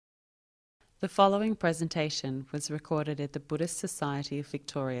The following presentation was recorded at the Buddhist Society of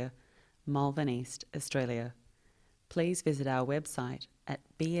Victoria, Malvern East, Australia. Please visit our website at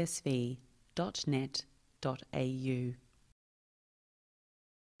bsv.net.au.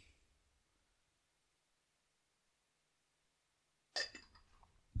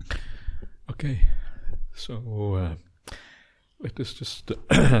 Okay, so let us just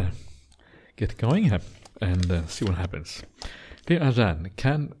get going here and see what happens. Dear Ajahn,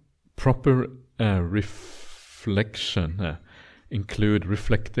 can proper reflection include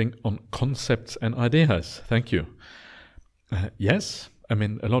reflecting on concepts and ideas? Thank you. Yes, I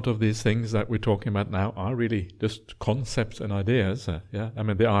mean, a lot of these things that we're talking about now are really just concepts and ideas. I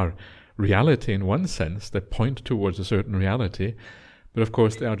mean, they are reality in one sense. They point towards a certain reality. But of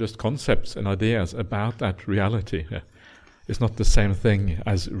course, they are just concepts and ideas about that reality. It's not the same thing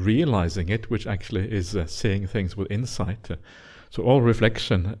as realizing it, which actually is seeing things with insight. So all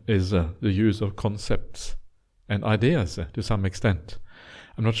reflection is the use of concepts and ideas to some extent.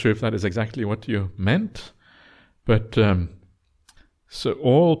 I'm not sure if that is exactly what you meant, but so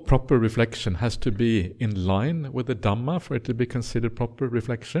all proper reflection has to be in line with the Dhamma for it to be considered proper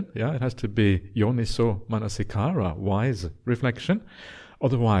reflection. Yeah, it has to be yoniso manasikara, wise reflection.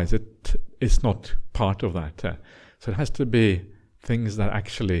 Otherwise, it is not part of that. So it has to be things that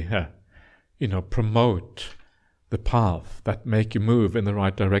actually, promote the path, that make you move in the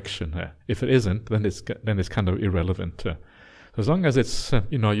right direction. If it isn't, then it's kind of irrelevant. So as long as it's,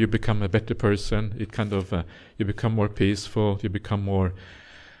 you become a better person, it kind of, you become more peaceful, you become more,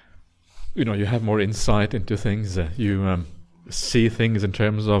 you have more insight into things, you see things in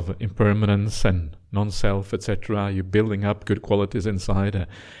terms of impermanence and non-self, etc. You're building up good qualities inside.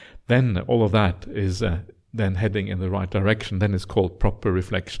 Then all of that is then heading in the right direction. Then it's called proper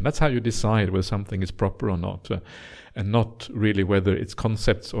reflection. That's how you decide whether something is proper or not, and not really whether it's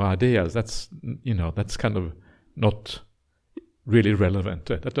concepts or ideas. That's kind of not really relevant.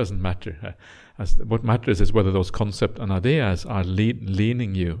 That doesn't matter. What matters is whether those concepts and ideas are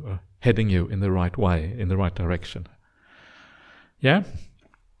leaning you, or heading you in the right way, in the right direction. Yeah?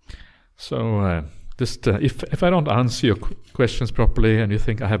 So just if I don't answer your questions properly and you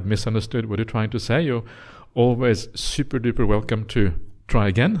think I have misunderstood what you're trying to say, you're always super duper welcome to try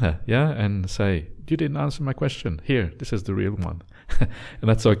again, and say, you didn't answer my question. Here, this is the real one. And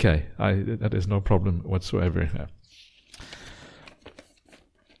that's okay. That is no problem whatsoever.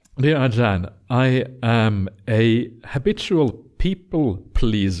 Dear Ajahn, I am a habitual people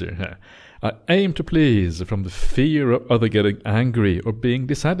pleaser. I aim to please from the fear of other getting angry or being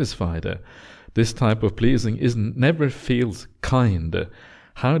dissatisfied. This type of pleasing never feels kind.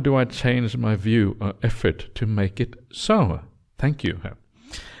 How do I change my view or effort to make it so? Thank you.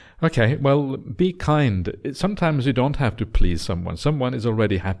 Okay, well, be kind. Sometimes you don't have to please someone. Someone is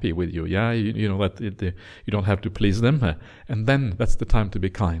already happy with you. Yeah, you know that you don't have to please them, and then that's the time to be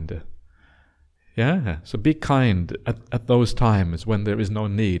kind. Yeah, so be kind at those times when there is no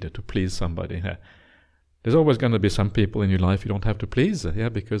need to please somebody. There's always going to be some people in your life you don't have to please,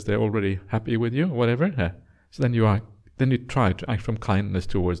 because they're already happy with you, or whatever. So then you try to act from kindness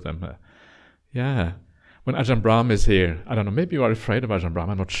towards them. When Ajahn Brahm is here, I don't know, maybe you are afraid of Ajahn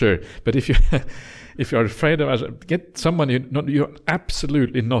Brahm, I'm not sure. But if you are afraid of Ajahn, get someone you're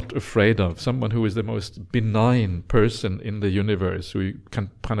absolutely not afraid of, someone who is the most benign person in the universe, who you can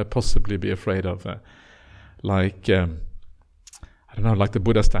kind of possibly be afraid of. Like the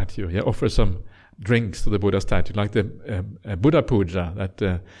Buddha statue. Offer some drinks to the Buddha statue, like the Buddha puja that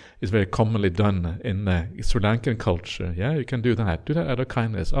is very commonly done in Sri Lankan culture. You can do that. Do that out of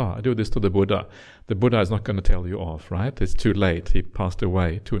kindness. I do this to the Buddha. The Buddha is not going to tell you off, right? It's too late. He passed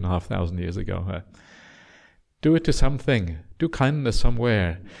away 2,500 years ago. Do it to something. Do kindness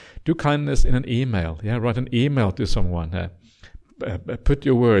somewhere. Do kindness in an email. Write an email to someone. Put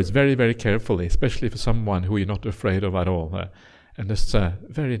your words very, very carefully, especially for someone who you're not afraid of at all. And just a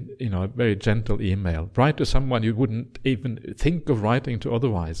very gentle email. Write to someone you wouldn't even think of writing to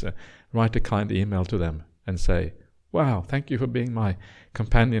otherwise. Write a kind email to them and say, wow, thank you for being my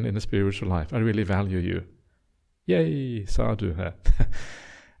companion in the spiritual life. I really value you. Yay, sadhu.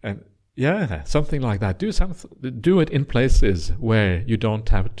 And something like that. Do it in places where you don't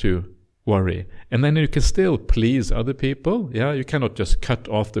have to worry. And then you can still please other people. You cannot just cut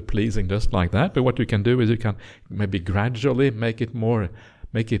off the pleasing just like that. But what you can do is you can maybe gradually make it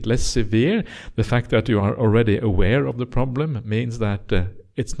less severe. The fact that you are already aware of the problem means that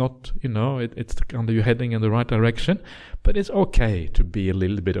it's not, it's kind of you heading in the right direction, but it's okay to be a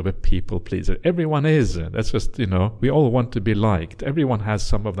little bit of a people pleaser. Everyone is. That's just, we all want to be liked. Everyone has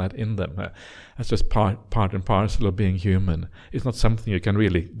some of that in them. That's just part and parcel of being human. It's not something you can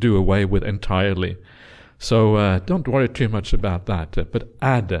really do away with entirely. So don't worry too much about that, but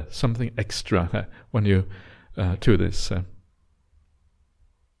add something extra when you to this.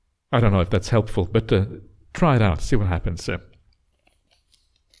 I don't know if that's helpful, but try it out, see what happens.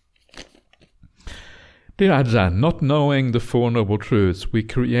 Dear Ajahn, not knowing the Four Noble Truths, we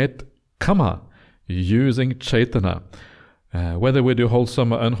create karma using Chaitana. Whether we do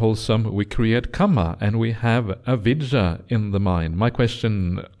wholesome or unwholesome, we create karma, and we have avidya in the mind. My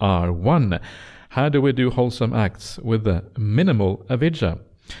question are: 1. How do we do wholesome acts with a minimal avidya?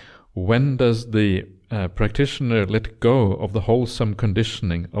 When does the practitioner let go of the wholesome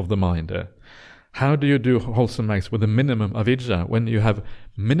conditioning of the mind? How do you do wholesome acts with a minimum avidya when you have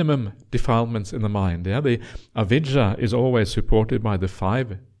minimum defilements in the mind? The avidya is always supported by the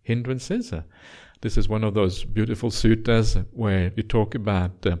 5 hindrances. This is one of those beautiful suttas where you talk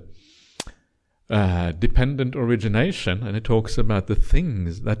about dependent origination, and it talks about the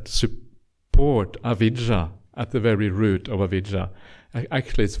things that support avidya at the very root of avidya.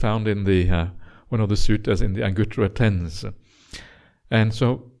 Actually, it's found in the one of the suttas in the Anguttara 10s. And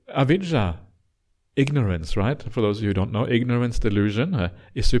so avidya, ignorance, right? For those of you who don't know, ignorance, delusion,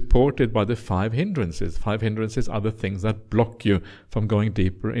 is supported by the 5 hindrances. 5 hindrances are the things that block you from going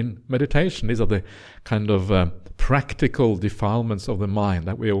deeper in meditation. These are the kind of practical defilements of the mind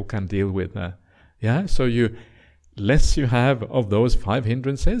that we all can deal with. So less you have of those 5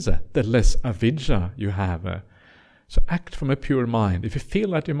 hindrances, the less avidya you have. So act from a pure mind. If you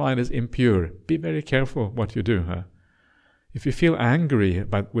feel that your mind is impure, be very careful what you do. If you feel angry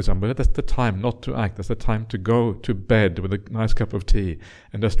with somebody, that's the time not to act. That's the time to go to bed with a nice cup of tea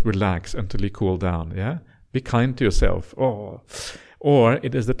and just relax until you cool down. Be kind to yourself. Or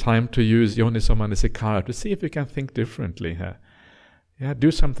it is the time to use Yoniso Manasikara to see if you can think differently. Do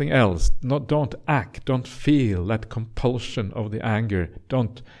something else. Don't act. Don't feel that compulsion of the anger.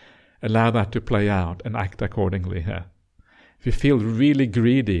 Don't allow that to play out and act accordingly. If you feel really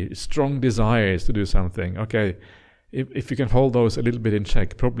greedy, strong desires to do something, okay, if you can hold those a little bit in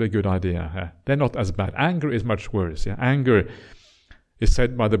check, probably a good idea. They're not as bad. Anger is much worse. Anger is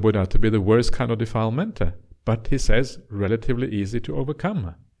said by the Buddha to be the worst kind of defilement, but he says relatively easy to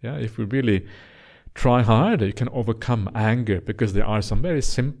overcome. If we really try hard, you can overcome anger, because there are some very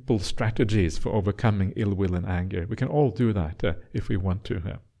simple strategies for overcoming ill will and anger. We can all do that if we want to.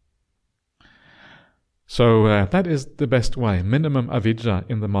 So that is the best way. Minimum avidya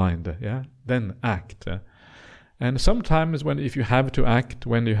in the mind. Then act. And sometimes if you have to act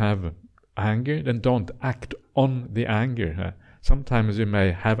when you have anger, then don't act on the anger. Sometimes you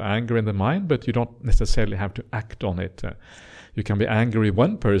may have anger in the mind, but you don't necessarily have to act on it. You can be angry with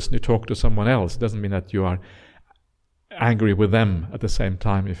one person, you talk to someone else. It doesn't mean that you are angry with them at the same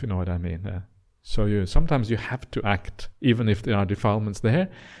time, if you know what I mean. So sometimes you have to act, even if there are defilements there.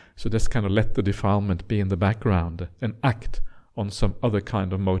 So just kind of let the defilement be in the background and act on some other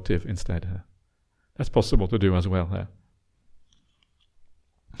kind of motive instead. That's possible to do as well.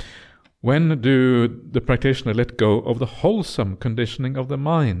 When do the practitioner let go of the wholesome conditioning of the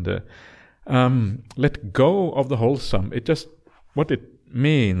mind? Let go of the wholesome. What it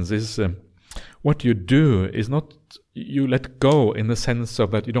means is what you do is not you let go in the sense of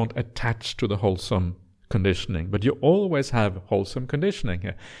that you don't attach to the wholesome conditioning, but you always have wholesome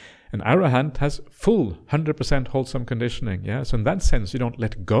conditioning. An arahant has full 100% wholesome conditioning. So in that sense, you don't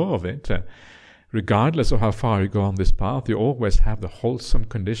let go of it. Regardless of how far you go on this path, you always have the wholesome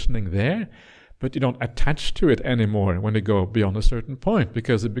conditioning there, but you don't attach to it anymore when you go beyond a certain point,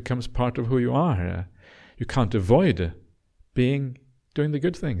 because it becomes part of who you are. You can't avoid doing the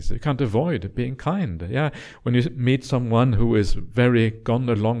good things. You can't avoid being kind. When you meet someone who is gone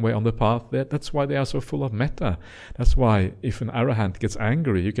a long way on the path, that's why they are so full of metta. That's why if an arahant gets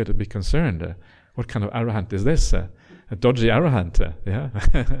angry, you get to be concerned. What kind of arahant is this? A dodgy arahant.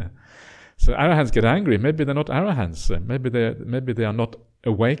 So arahants get angry. Maybe they're not arahants. Maybe they are not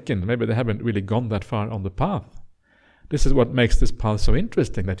awakened. Maybe they haven't really gone that far on the path. This is what makes this path so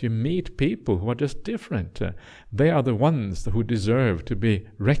interesting, that you meet people who are just different. They are the ones who deserve to be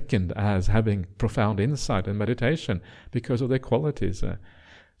reckoned as having profound insight and meditation because of their qualities.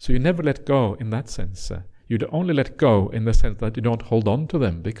 So you never let go in that sense. You only let go in the sense that you don't hold on to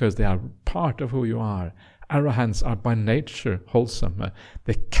them because they are part of who you are. Arahants are by nature wholesome.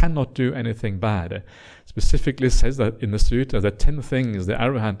 They cannot do anything bad. Specifically says that in the sutta that 10 things the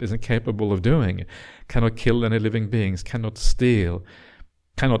arahant is incapable of doing. Cannot kill any living beings, cannot steal,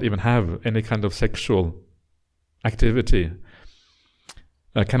 cannot even have any kind of sexual activity,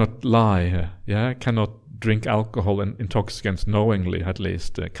 cannot lie, cannot drink alcohol and intoxicants knowingly, at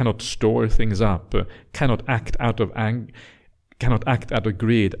least, cannot store things up, cannot act out of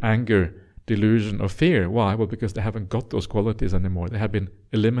greed, anger, delusion, or fear. Why? Well, because they haven't got those qualities anymore. They have been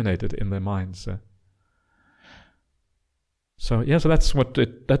eliminated in their minds. So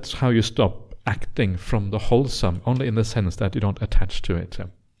that's how you stop acting from the wholesome, only in the sense that you don't attach to it.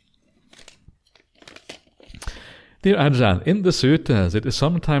 Dear Ajahn, in the suttas it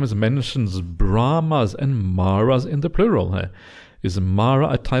sometimes mentions Brahmas and Maras in the plural. Is Mara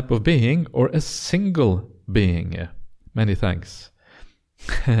a type of being or a single being? Many thanks.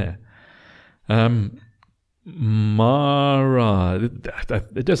 Mara,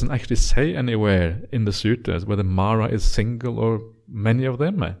 it doesn't actually say anywhere in the suttas whether Mara is single or many of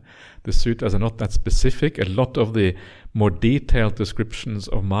them. The suttas are not that specific. A lot of the more detailed descriptions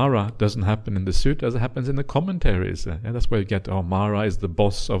of Mara doesn't happen in the suttas. It happens in the commentaries. That's where you get, Mara is the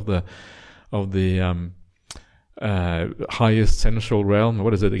boss of the highest sensual realm.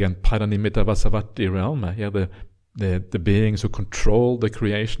 What is it again? Paranimitta Vasavati realm. The beings who control the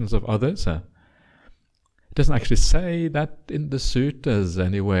creations of others. It doesn't actually say that in the suttas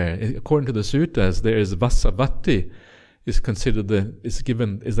anywhere. According to the suttas, there is Vasavati is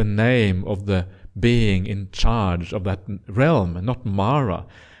the name of the being in charge of that realm, not Mara.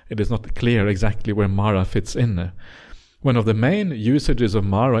 It is not clear exactly where Mara fits in. One of the main usages of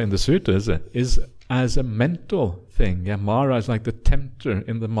Mara in the suttas is as a mental thing. Mara is like the tempter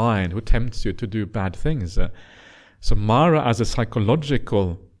in the mind who tempts you to do bad things. So Mara as a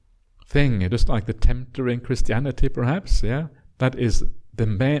psychological thing, just like the tempter in Christianity, perhaps. That is the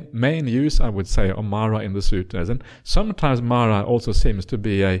main use, I would say, of Mara in the suttas. And sometimes Mara also seems to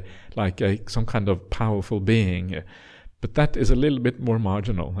be some kind of powerful being, but that is a little bit more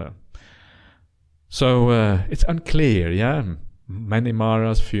marginal. So it's unclear. Many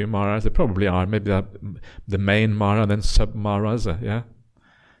Maras, few Maras. There probably are. Maybe the main Mara, then sub Maras. The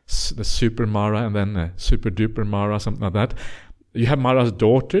super Mara, and then super duper Mara, something like that. You have Mara's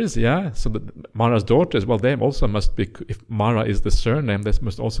daughters, so Mara's daughters, well, they also must be, if Mara is the surname, they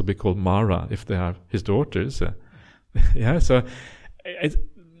must also be called Mara if they are his daughters. So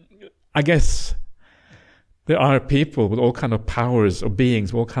I guess there are people with all kind of powers, or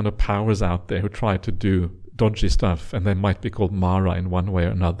beings with all kind of powers out there who try to do dodgy stuff, and they might be called Mara in one way or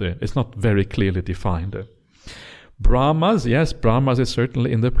another. It's not very clearly defined. Brahmas, yes, Brahmas is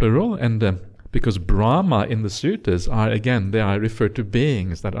certainly in the plural, and because Brahma in the suttas they are referred to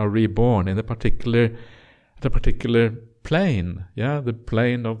beings that are reborn in the particular plane, the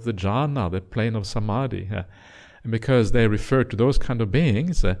plane of the jhana, the plane of samadhi. And because they refer to those kind of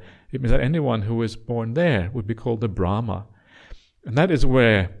beings, it means that anyone who is born there would be called a Brahma. And that is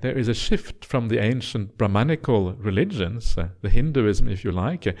where there is a shift from the ancient Brahmanical religions, the Hinduism, if you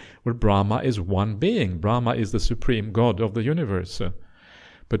like, where Brahma is one being. Brahma is the supreme god of the universe.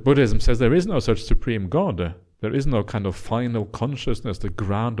 But Buddhism says there is no such supreme God. There is no kind of final consciousness, the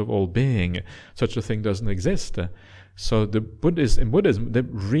ground of all being. Such a thing doesn't exist. So in Buddhism, they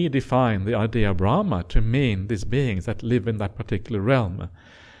redefine the idea of Brahma to mean these beings that live in that particular realm.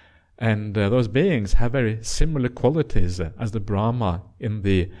 And those beings have very similar qualities as the Brahma in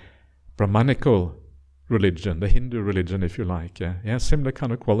the Brahmanical religion, the Hindu religion, if you like. Similar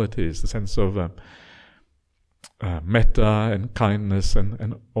kind of qualities, the sense of metta and kindness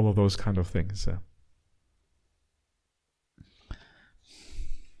and all of those kind of things.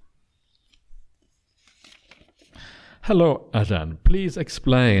 Hello, Ajahn. Please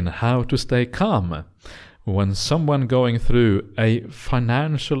explain how to stay calm when someone going through a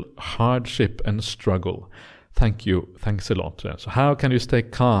financial hardship and struggle. Thank you. Thanks a lot. So how can you stay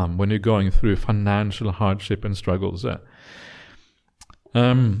calm when you're going through financial hardship and struggles?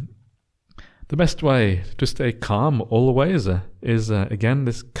 The best way to stay calm always is, again,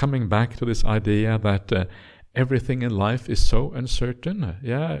 this coming back to this idea that everything in life is so uncertain.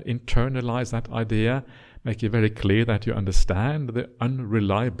 Internalize that idea. Make it very clear that you understand the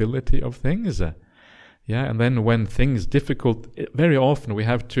unreliability of things. And then when things difficult, very often we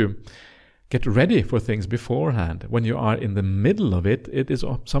have to get ready for things beforehand. When you are in the middle of it, it is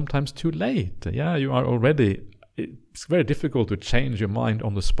sometimes too late. You are already. It's very difficult to change your mind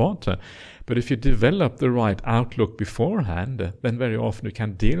on the spot. But if you develop the right outlook beforehand, then very often you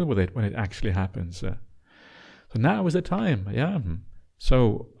can deal with it when it actually happens. So now is the time.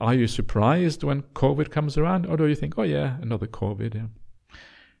 So are you surprised when COVID comes around? Or do you think, another COVID?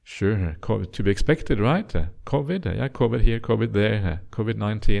 Sure, COVID to be expected, right? COVID, COVID here, COVID there,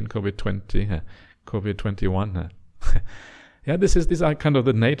 COVID-19, COVID-20, COVID-21. Yeah, these are kind of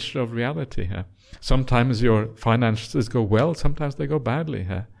the nature of reality. Sometimes your finances go well, sometimes they go badly.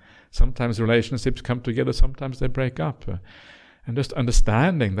 Sometimes relationships come together, sometimes they break up. And just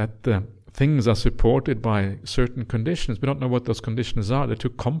understanding that things are supported by certain conditions. We don't know what those conditions are. They're too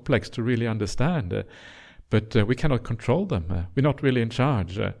complex to really understand. But we cannot control them. We're not really in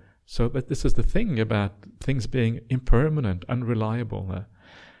charge. So that this is the thing about things being impermanent, unreliable.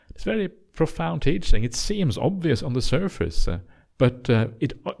 It's very profound teaching. It seems obvious on the surface, but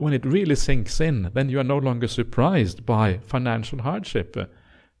when it really sinks in, then you are no longer surprised by financial hardship.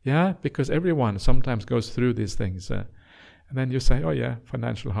 Because everyone sometimes goes through these things. And then you say, oh yeah,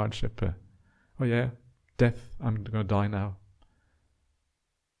 financial hardship. Oh yeah, death, I'm going to die now.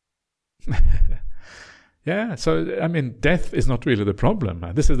 Yeah, so I mean, death is not really the problem.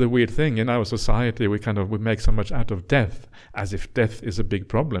 This is the weird thing in our society. We make so much out of death, as if death is a big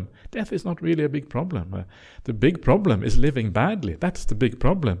problem. Death is not really a big problem. The big problem is living badly. That's the big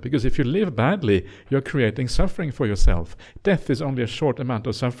problem, because if you live badly, you're creating suffering for yourself. Death is only a short amount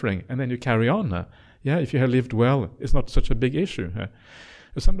of suffering, and then you carry on. If you have lived well, it's not such a big issue.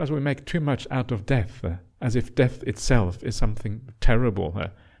 Sometimes we make too much out of death, as if death itself is something terrible,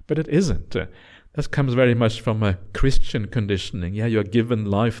 but it isn't. This comes very much from a Christian conditioning. You are given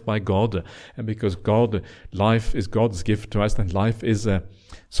life by God, and because life is God's gift to us, then life is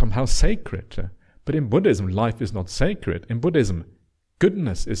somehow sacred. But in Buddhism, life is not sacred. In Buddhism,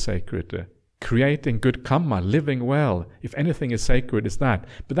 goodness is sacred. Creating good karma, living well. If anything is sacred, it's that.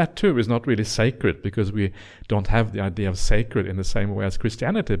 But that too is not really sacred, because we don't have the idea of sacred in the same way as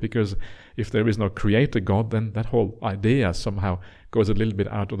Christianity, because if there is no creator God, then that whole idea somehow goes a little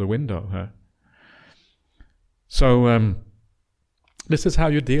bit out of the window. So this is how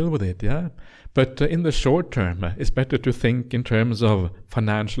you deal with it, But in the short term, it's better to think in terms of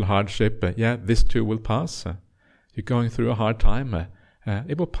financial hardship. This too will pass. You're going through a hard time.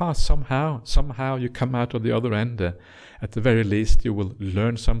 It will pass somehow. Somehow you come out of the other end. At the very least, you will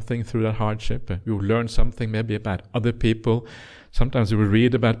learn something through that hardship. You will learn something maybe about other people. Sometimes we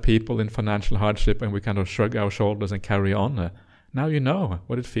read about people in financial hardship and we kind of shrug our shoulders and carry on. Now you know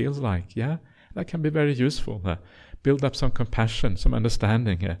what it feels like, That can be very useful. Build up some compassion, some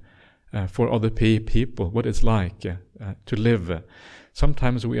understanding for other people, what it's like to live.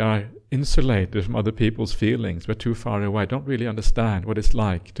 Sometimes we are insulated from other people's feelings. We're too far away, don't really understand what it's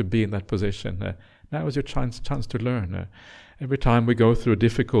like to be in that position. Now is your chance to learn. Every time we go through a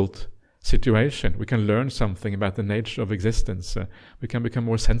difficult situation, we can learn something about the nature of existence. We can become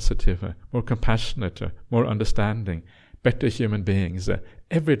more sensitive, more compassionate, more understanding, better human beings.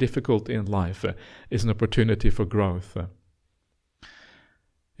 Every difficulty in life is an opportunity for growth.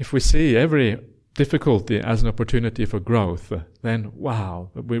 If we see every difficulty as an opportunity for growth, then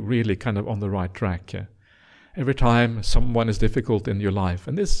wow, we're really kind of on the right track. Every time someone is difficult in your life,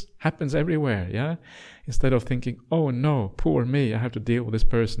 and this happens everywhere, instead of thinking, oh no, poor me, I have to deal with this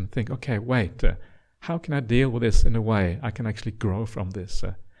person, think, okay, wait, how can I deal with this in a way I can actually grow from this?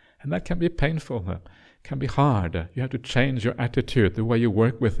 And that can be painful. Can be hard. You have to change your attitude, the way you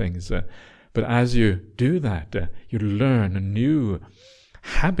work with things. But as you do that, you learn new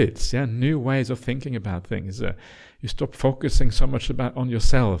habits, new ways of thinking about things. You stop focusing so much on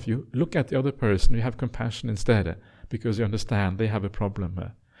yourself. You look at the other person, you have compassion instead, because you understand they have a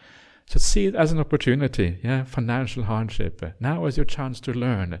problem. So see it as an opportunity, financial hardship. Now is your chance to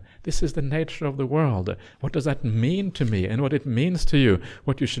learn. This is the nature of the world. What does that mean to me? And what it means to you,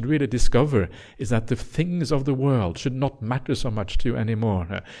 what you should really discover is that the things of the world should not matter so much to you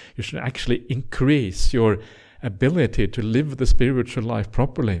anymore. You should actually increase your ability to live the spiritual life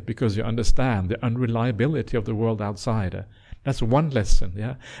properly, because you understand the unreliability of the world outside. That's one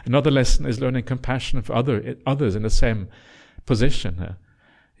lesson. Another lesson is learning compassion for others in the same position.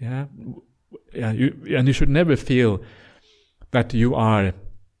 You should never feel that you are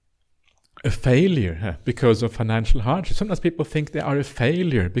a failure because of financial hardship. Sometimes people think they are a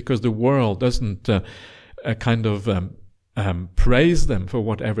failure because the world doesn't praise them for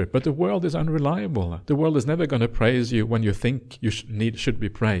whatever. But the world is unreliable. The world is never going to praise you when you think you should be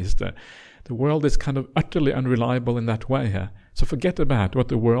praised. The world is kind of utterly unreliable in that way. So forget about what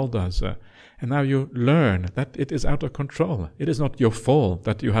the world does. And now you learn that it is out of control. It is not your fault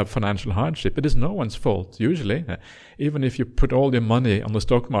that you have financial hardship. It is no one's fault, usually. Even if you put all your money on the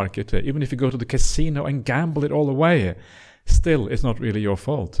stock market, even if you go to the casino and gamble it all away, still it's not really your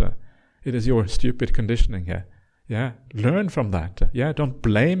fault. It is your stupid conditioning here. Learn from that. Don't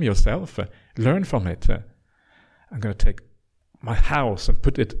blame yourself. Learn from it. I'm going to take my house and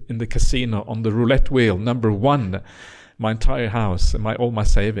put it in the casino on the roulette wheel, number 1. my entire house and all my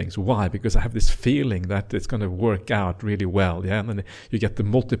savings. Why? Because I have this feeling that it's going to work out really well. Yeah, and then you get the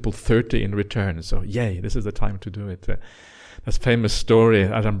multiple 30 in return. So, yay, this is the time to do it. That's a famous story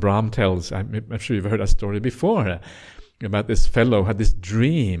Ajahn Brahm tells. I'm sure you've heard that story before. About this fellow had this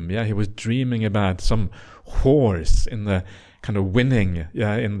dream. Yeah, he was dreaming about some horse in the kind of winning.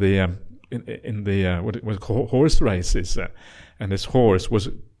 Yeah, in the what it was called, horse races, and this horse was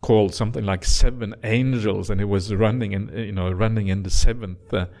called something like 7 angels, and he was running in the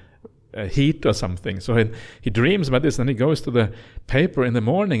 7th heat or something. So he dreams about this, and he goes to the paper in the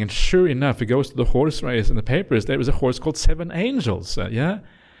morning, and sure enough, he goes to the horse race, and the papers there was a horse called 7 angels.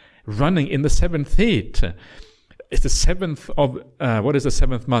 Running in the 7th heat. It's the 7th of what is the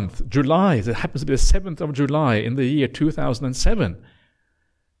 7th month? July. It happens to be the 7th of July in the year 2007.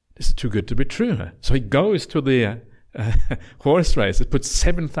 This is too good to be true. So he goes to the horse race. It puts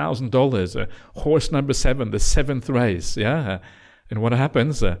 $7,000. Horse number 7, the 7th race. Yeah, and what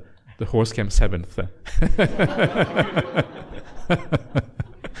happens? The horse came 7th.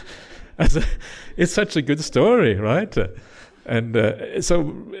 It's such a good story, right? And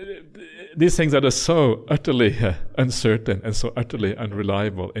so these things that are so utterly uncertain and so utterly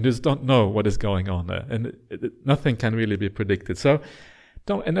unreliable, and you just don't know what is going on there, and nothing can really be predicted. So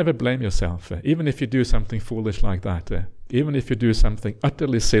don't and never blame yourself, even if you do something foolish like that, even if you do something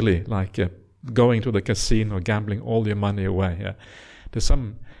utterly silly like going to the casino, gambling all your money away. There's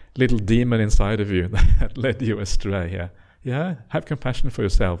some little demon inside of you that led you astray. Have compassion for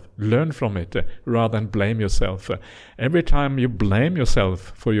yourself. Learn from it rather than blame yourself. Every time you blame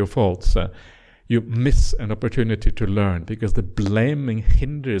yourself for your faults, you miss an opportunity to learn, because the blaming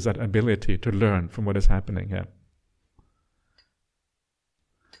hinders that ability to learn from what is happening here.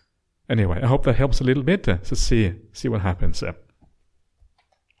 Anyway, I hope that helps a little bit. So see what happens.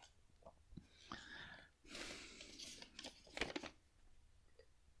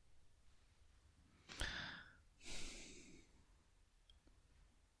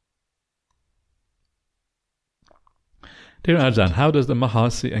 Dear Ajahn, how does the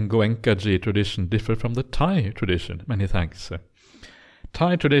Mahasi and Goenkaji tradition differ from the Thai tradition? Many thanks.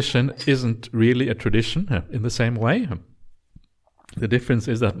 Thai tradition isn't really a tradition in the same way. The difference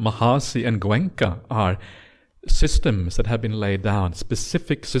is that Mahasi and Goenka are systems that have been laid down,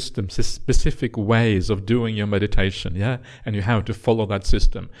 specific systems, specific ways of doing your meditation, and you have to follow that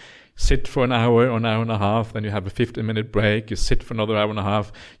system. Sit for an hour or an hour and a half, then you have a 15-minute break, you sit for another hour and a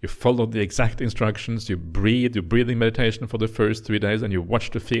half, you follow the exact instructions, you breathe, your breathing meditation for the first 3 days, and you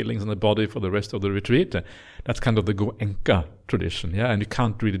watch the feelings in the body for the rest of the retreat. That's kind of the Goenka tradition, and you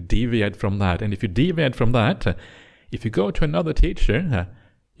can't really deviate from that. And if you deviate from that, if you go to another teacher,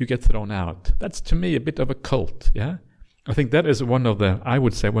 you get thrown out. That's, to me, a bit of a cult, I think that is one of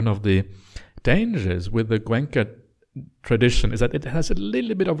the dangers with the Goenka tradition, is that it has a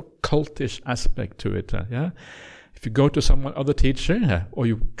little bit of a cultish aspect to it. If you go to some other teacher, or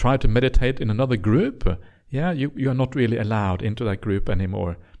you try to meditate in another group, you are not really allowed into that group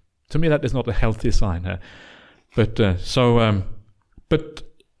anymore. To me, that is not a healthy sign. But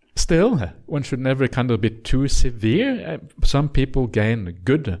still, one should never kind of be too severe. Some people gain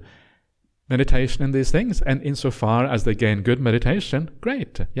good meditation in these things, and insofar as they gain good meditation,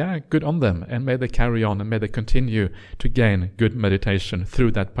 great, good on them, and may they carry on and may they continue to gain good meditation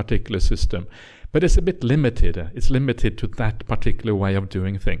through that particular system. But it's a bit limited. It's limited to that particular way of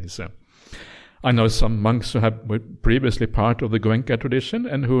doing things. I know some monks who were previously part of the Goenka tradition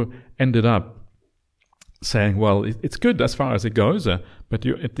and who ended up saying, well, it's good as far as it goes, but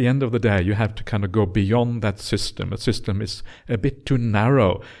at the end of the day, you have to kind of go beyond that system. A system is a bit too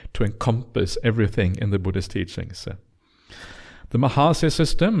narrow to encompass everything in the Buddhist teachings. The Mahasi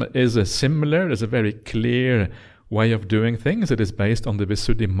system is similar. There's a very clear way of doing things. It is based on the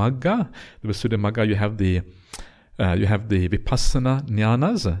Visuddhimagga. The Visuddhimagga, you have the Vipassana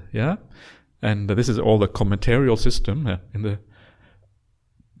jnanas, and this is all the commentarial system in the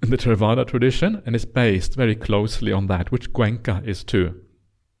Theravada tradition, and it's based very closely on that, which Goenka is too.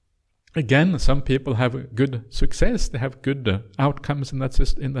 Again, some people have good success, they have good outcomes in that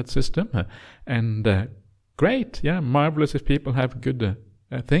system, and great, marvelous if people have good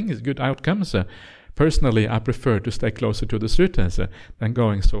things, good outcomes. Personally, I prefer to stay closer to the suttas than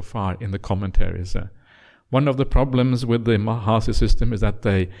going so far in the commentaries. One of the problems with the Mahasi system is that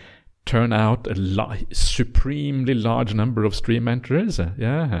they turn out a supremely large number of stream enterers.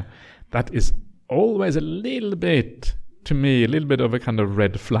 That is always a little bit, to me, a little bit of a kind of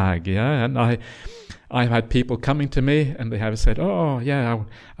red flag. And I've had people coming to me and they have said, I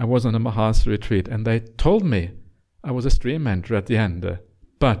was on a Mahasi retreat and they told me I was a stream enterer at the end,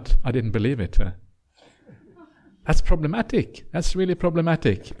 but I didn't believe it. That's problematic. That's really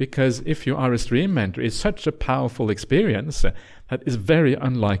problematic, because if you are a stream entry, it's such a powerful experience that it's very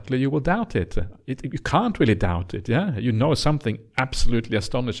unlikely you will doubt it. You can't really doubt it. Yeah, you know something absolutely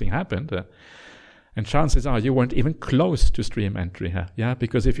astonishing happened, and chances are you weren't even close to stream entry. Yeah,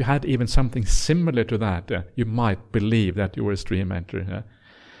 because if you had even something similar to that, you might believe that you were a stream entry. So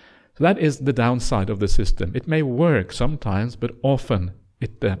that is the downside of the system. It may work sometimes, but often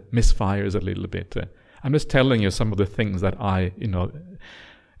it misfires a little bit. I'm just telling you some of the things that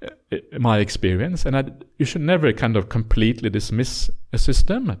my experience, and you should never kind of completely dismiss a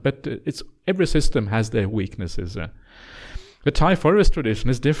system, but every system has their weaknesses. The Thai forest tradition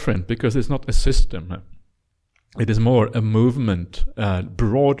is different because it's not a system. It is more a movement,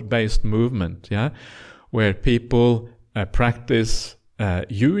 broad-based movement, where people practice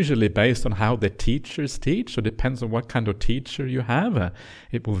usually based on how the teachers teach. So it depends on what kind of teacher you have.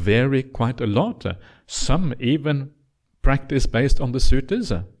 It will vary quite a lot. Some even practice based on the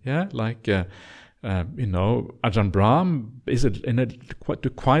suttas. Like Ajahn Brahm is to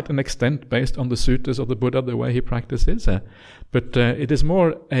quite an extent based on the suttas of the Buddha, the way he practices. But it is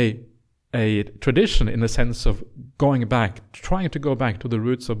more a tradition in the sense of trying to go back to the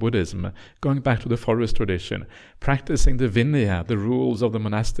roots of Buddhism, going back to the forest tradition, practicing the Vinaya, the rules of the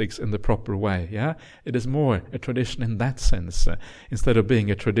monastics in the proper way. It is more a tradition in that sense, instead of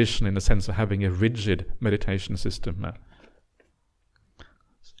being a tradition in the sense of having a rigid meditation system.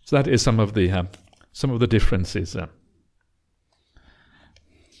 So that is some of the differences.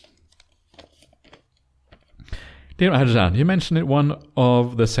 Dear Ajahn, you mentioned in one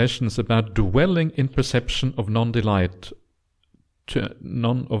of the sessions about dwelling in perception of non-delight to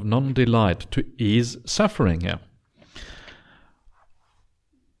ease suffering.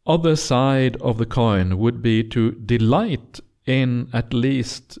 Other side of the coin would be to delight in at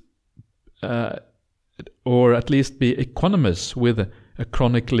least or at least be equanimous with a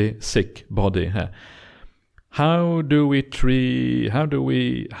chronically sick body. How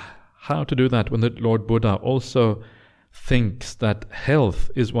to do that when the Lord Buddha also thinks that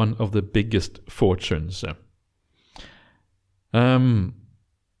health is one of the biggest fortunes?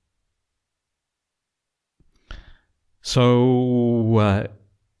 So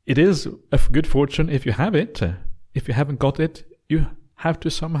it is a good fortune if you have it. If you haven't got it, you have to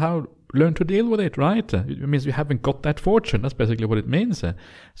somehow learn to deal with it, right? It means you haven't got that fortune. That's basically what it means.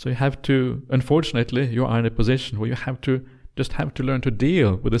 So you have to, unfortunately, you are in a position where you have to learn to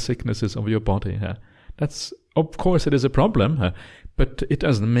deal with the sicknesses of your body. That's, of course, it is a problem, but it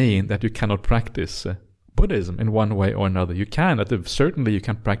doesn't mean that you cannot practice Buddhism in one way or another. You can. Certainly you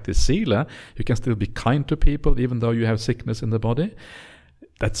can practice sila. You can still be kind to people even though you have sickness in the body.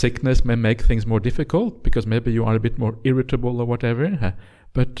 That sickness may make things more difficult because maybe you are a bit more irritable or whatever,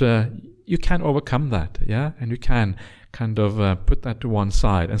 but you can overcome that, and you can kind of put that to one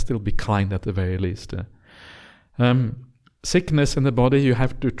side and still be kind at the very least. Sickness in the body, you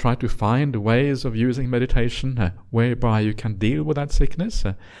have to try to find ways of using meditation whereby you can deal with that sickness.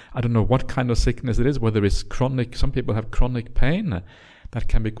 I don't know what kind of sickness it is, whether it's chronic. Some people have chronic pain. That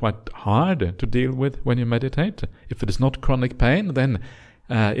can be quite hard to deal with when you meditate. If it is not chronic pain, then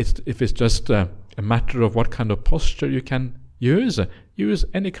if it's just a matter of what kind of posture you can use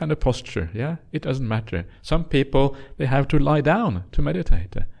any kind of posture. It doesn't matter. Some people, they have to lie down to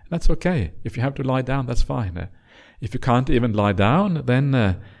meditate. That's okay. If you have to lie down, that's fine. If you can't even lie down,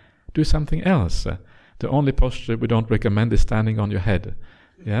 then do something else. The only posture we don't recommend is standing on your head.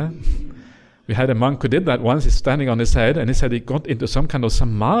 We had a monk who did that once. He's standing on his head, and he said he got into some kind of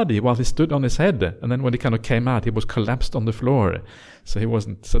samadhi while he stood on his head. And then when he kind of came out, he was collapsed on the floor. So he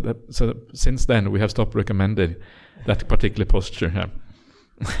wasn't. So since then, we have stopped recommending that particular posture.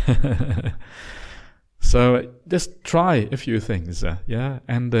 So just try a few things,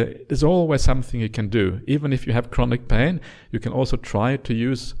 and there's always something you can do. Even if you have chronic pain, you can also try to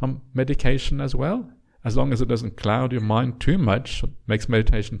use some medication as well. As long as it doesn't cloud your mind too much, makes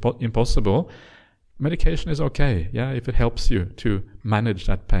meditation impossible, medication is okay, if it helps you to manage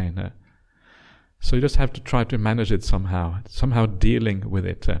that pain. So you just have to try to manage it somehow dealing with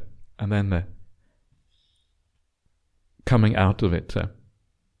it, and then coming out of it.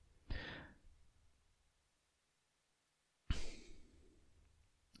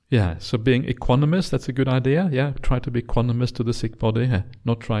 So being equanimous, that's a good idea. Try to be equanimous to the sick body,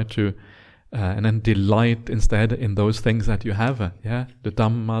 not try to, and then delight instead in those things that you have. The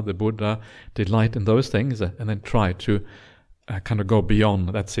Dhamma, the Buddha, delight in those things, and then try to kind of go beyond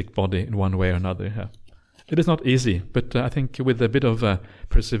that sick body in one way or another. It is not easy, but I think with a bit of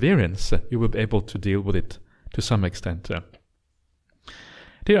perseverance, you will be able to deal with it to some extent.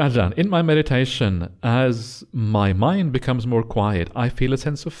 Dear Ajahn, in my meditation, as my mind becomes more quiet, I feel a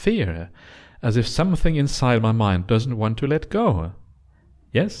sense of fear, as if something inside my mind doesn't want to let go.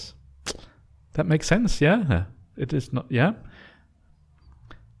 Yes? That makes sense, yeah? It is not, yeah?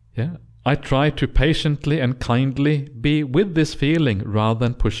 Yeah. I try to patiently and kindly be with this feeling rather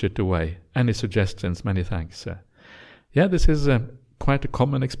than push it away. Any suggestions? Many thanks. Yeah, this is quite a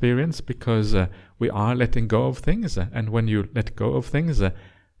common experience because we are letting go of things. And when you let go of things,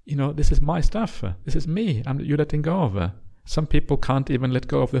 this is my stuff. This is me. You're letting go of. Some people can't even let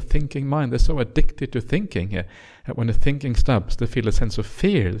go of the thinking mind. They're so addicted to thinking. When the thinking stops, they feel a sense of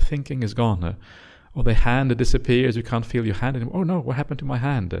fear. The thinking is gone. Or the hand disappears. You can't feel your hand anymore. Oh no, what happened to my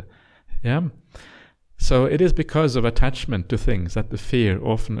hand? Yeah. So it is because of attachment to things that the fear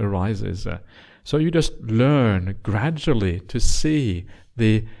often arises. So you just learn gradually to see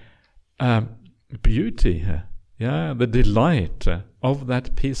the beauty, the delight of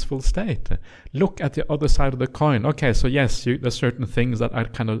that peaceful state. Look at the other side of the coin. Okay, so yes, there's certain things that are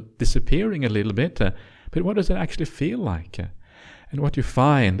kind of disappearing a little bit, but what does it actually feel like? And what you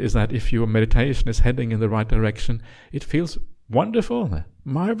find is that if your meditation is heading in the right direction, it feels wonderful,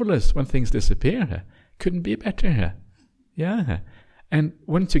 marvelous when things disappear. Couldn't be better. Yeah. And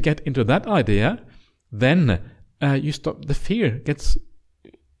once you get into that idea, then you stop. The fear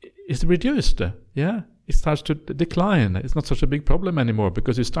is reduced. Yeah. It starts to decline. It's not such a big problem anymore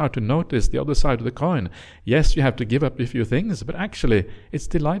because you start to notice the other side of the coin. Yes, you have to give up a few things, but actually it's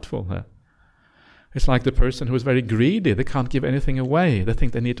delightful. It's like the person who is very greedy. They can't give anything away. They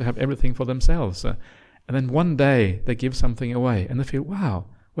think they need to have everything for themselves. And then one day they give something away and they feel, wow,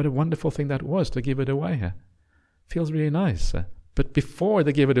 what a wonderful thing that was to give it away. Feels really nice. But before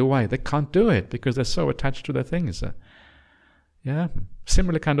they give it away, they can't do it because they're so attached to their things. Yeah,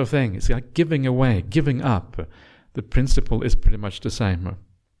 similar kind of thing. It's like giving away, giving up. The principle is pretty much the same.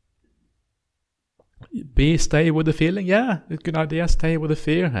 Stay with the feeling. Yeah, it's a good idea. Stay with the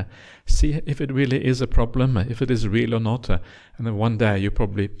fear. See if it really is a problem, if it is real or not. And then one day you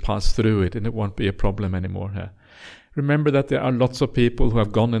probably pass through it and it won't be a problem anymore. Remember that there are lots of people who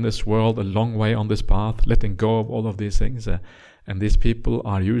have gone in this world a long way on this path, letting go of all of these things. And these people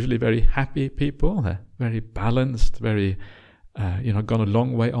are usually very happy people, very balanced, very, gone a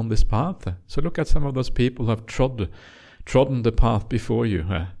long way on this path. So look at some of those people who have trodden the path before you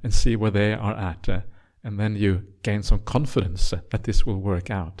and see where they are at. And then you gain some confidence that this will work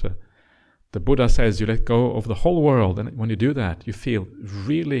out. The Buddha says you let go of the whole world, and when you do that, you feel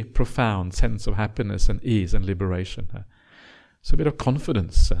really profound sense of happiness and ease and liberation. So a bit of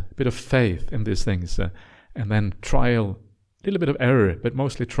confidence, a bit of faith in these things, and then trial, a little bit of error, but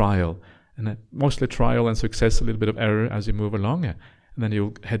mostly trial. And mostly trial and success, a little bit of error as you move along, and then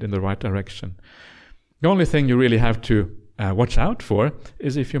you'll head in the right direction. The only thing you really have to watch out for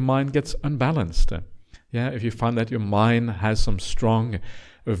is if your mind gets unbalanced. If you find that your mind has some strong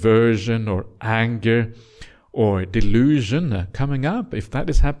aversion or anger or delusion coming up, if that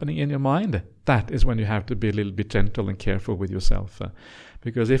is happening in your mind, that is when you have to be a little bit gentle and careful with yourself.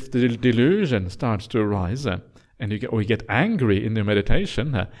 Because if the delusion starts to arise and you get angry in your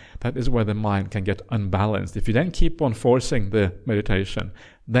meditation, that is where the mind can get unbalanced. If you then keep on forcing the meditation,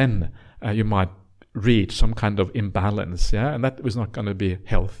 then you might reach some kind of imbalance, and that is not going to be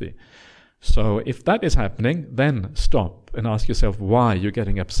healthy. So if that is happening, then stop and ask yourself why you're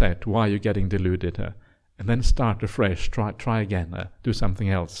getting upset, why you're getting deluded, and then start afresh, try again, do something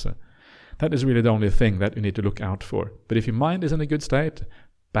else. That is really the only thing that you need to look out for. But if your mind is in a good state,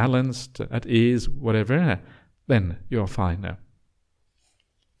 balanced, at ease, whatever, then you're fine.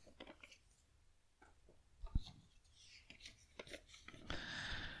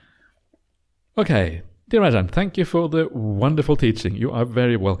 Okay, dear Ajahn, thank you for the wonderful teaching. You are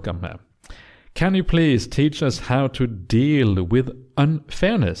very welcome. Can you please teach us how to deal with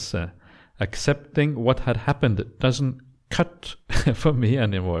unfairness? Accepting what had happened doesn't cut for me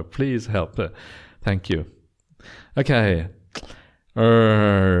anymore. Please help. Thank you. Okay.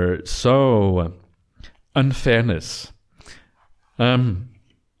 So, unfairness.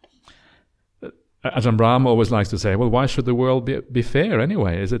 Ajahn Brahm always likes to say, well, why should the world be fair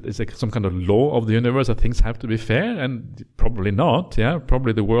anyway? Is it some kind of law of the universe that things have to be fair? And probably not,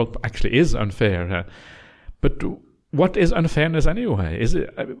 Probably the world actually is unfair. But what is unfairness anyway? Is it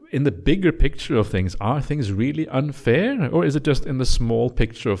in the bigger picture of things, are things really unfair? Or is it just in the small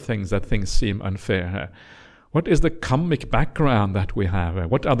picture of things that things seem unfair? What is the karmic background that we have?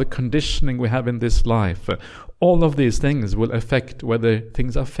 What are the conditioning we have in this life? All of these things will affect whether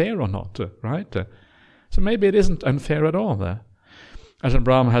things are fair or not, right? So maybe it isn't unfair at all. Ajahn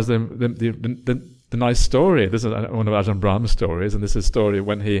Brahm has the the nice story. This is one of Ajahn Brahm's stories, and this is a story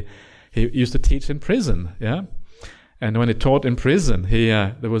when he used to teach in prison. Yeah, and when he taught in prison,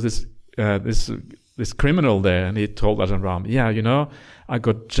 there was this criminal there, and he told Ajahn Brahm, yeah, I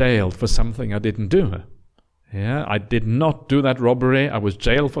got jailed for something I didn't do. Yeah, I did not do that robbery. I was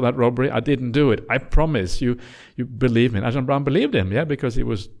jailed for that robbery. I didn't do it. I promise you believe me. And Ajahn Brahm believed him, yeah, because he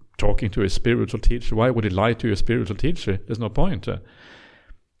was talking to his spiritual teacher. Why would he lie to your spiritual teacher? There's no point.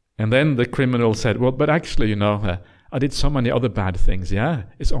 And then the criminal said, well, but actually, I did so many other bad things. Yeah,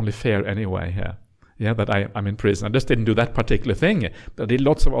 it's only fair anyway. Yeah, that I'm in prison. I just didn't do that particular thing. But I did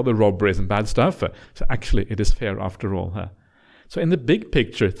lots of other robberies and bad stuff. So actually, it is fair after all. So in the big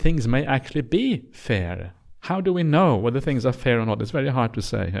picture, things may actually be fair. How do we know whether things are fair or not? It's very hard to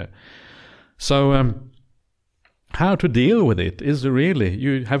say here. So how to deal with it is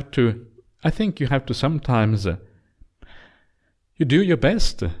really, I think you have to sometimes, you do your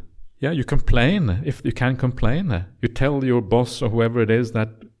best. Yeah, you complain if you can complain. You tell your boss or whoever it is that,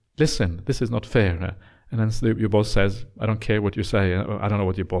 listen, this is not fair. And then your boss says, I don't care what you say. I don't know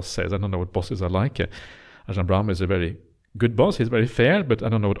what your boss says. I don't know what bosses are like. Ajahn Brahm is a very good boss. He's very fair, but I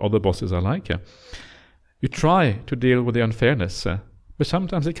don't know what other bosses are like. You try to deal with the unfairness, but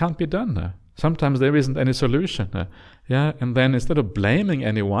sometimes it can't be done. Sometimes there isn't any solution. And then instead of blaming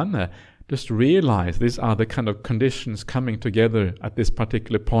anyone, just realize these are the kind of conditions coming together at this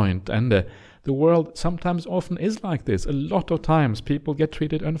particular point. And the world sometimes often is like this. A lot of times people get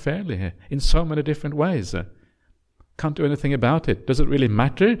treated unfairly in so many different ways. Can't do anything about it. Does it really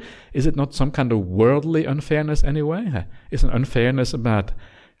matter? Is it not some kind of worldly unfairness anyway? It's an unfairness about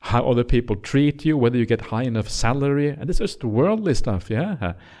how other people treat you, whether you get high enough salary, and it's just worldly stuff,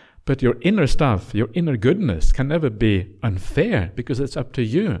 yeah. But your inner stuff, your inner goodness can never be unfair because it's up to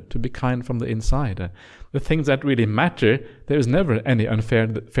you to be kind from the inside. The things that really matter, there is never any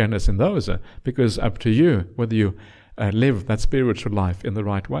unfairness in those because it's up to you whether you live that spiritual life in the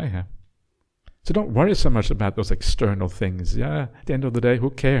right way. So don't worry so much about those external things. Yeah, at the end of the day,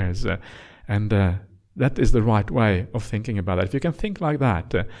 who cares? That is the right way of thinking about it. If you can think like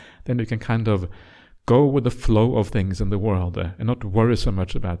that, then you can kind of go with the flow of things in the world and not worry so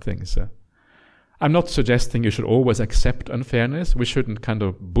much about things. I'm not suggesting you should always accept unfairness.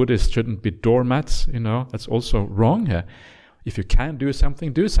 Buddhists shouldn't be doormats, that's also wrong. If you can do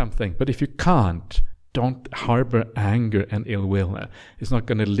something, do something. But if you can't, don't harbor anger and ill will. It's not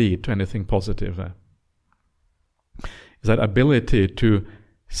going to lead to anything positive. It's that ability to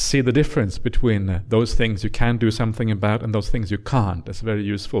see the difference between those things you can do something about and those things you can't. That's a very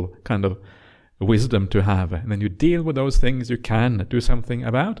useful kind of wisdom to have. And then you deal with those things you can do something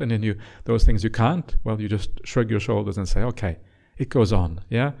about, and then those things you can't, well, you just shrug your shoulders and say, okay, it goes on.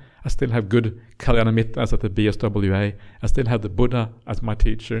 Yeah, I still have good Kalyana Mitras at the BSWA. I still have the Buddha as my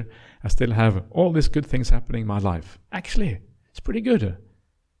teacher. I still have all these good things happening in my life. Actually, it's pretty good.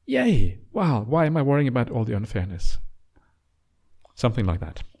 Yay! Wow, why am I worrying about all the unfairness? Something like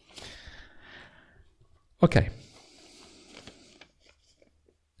that. Okay.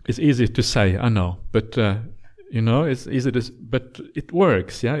 It's easy to say, I know, but it's easy to, but it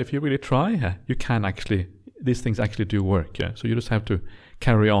works. Yeah, if you really try, you can actually. These things actually do work. Yeah, so you just have to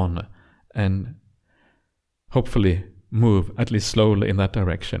carry on and hopefully move at least slowly in that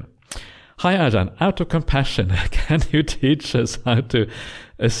direction. Hi Ajahn, out of compassion, can you teach us how to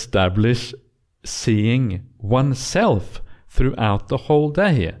establish seeing oneself throughout the whole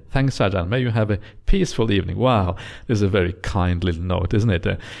day? Thanks, Ajahn. May you have a peaceful evening. Wow, this is a very kind little note, isn't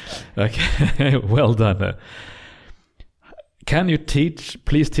it? Okay, well done. Can you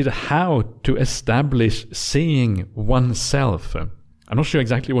please teach how to establish seeing oneself? I'm not sure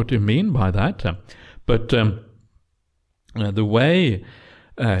exactly what you mean by that, but the way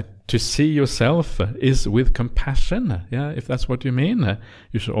to see yourself is with compassion. Yeah, if that's what you mean.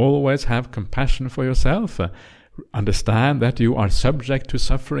 You should always have compassion for yourself. Understand that you are subject to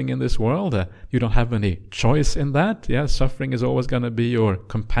suffering in this world. You don't have any choice in that. Yeah, suffering is always going to be your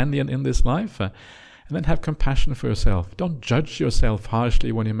companion in this life. And then have compassion for yourself. Don't judge yourself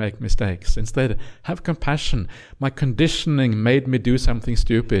harshly when you make mistakes. Instead, have compassion. My conditioning made me do something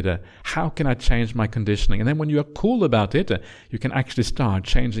stupid. How can I change my conditioning? And then when you are cool about it, you can actually start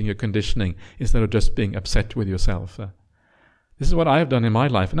changing your conditioning instead of just being upset with yourself. This is what I've done in my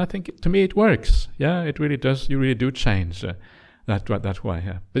life, and I think to me it works. Yeah, it really does. You really do change that way.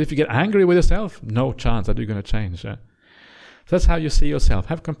 Yeah. But if you get angry with yourself, no chance that you're going to change. So that's how you see yourself.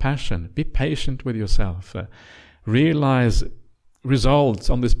 Have compassion. Be patient with yourself. Realize results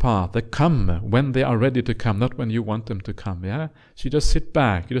on this path. They come when they are ready to come, not when you want them to come. Yeah. So you just sit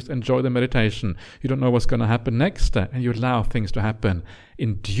back, you just enjoy the meditation. You don't know what's going to happen next, and you allow things to happen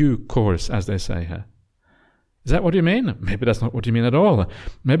in due course, as they say here. Is that what you mean? Maybe that's not what you mean at all.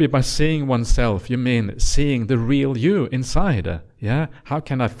 Maybe by seeing oneself, you mean seeing the real you inside. Yeah. How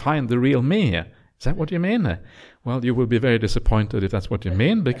can I find the real me? Is that what you mean? Well, you will be very disappointed if that's what you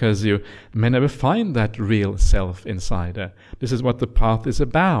mean, because you may never find that real self inside. This is what the path is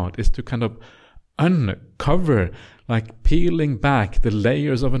about, is to kind of uncover, like peeling back the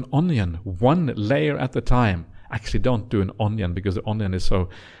layers of an onion, one layer at a time. Actually, don't do an onion, because the onion is so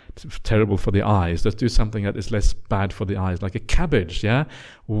terrible for the eyes. Let's do something that is less bad for the eyes, like a cabbage, yeah?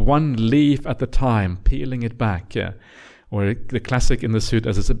 One leaf at a time, peeling it back, yeah? Or the classic in the Sutta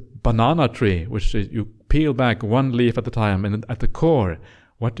is a banana tree, which you peel back one leaf at a time, and at the core,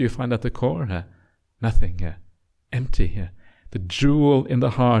 what do you find at the core? Nothing. Empty. The jewel in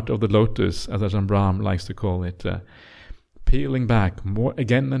the heart of the lotus, as Ajahn Brahm likes to call it. Peeling back more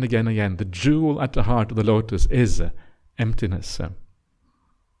again and again and again. The jewel at the heart of the lotus is emptiness.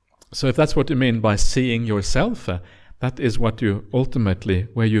 So if that's what you mean by seeing yourself, that is what you ultimately,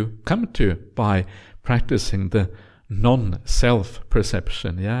 where you come to by practicing the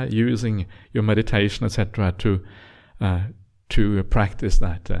non-self-perception, yeah, using your meditation, etc., to practice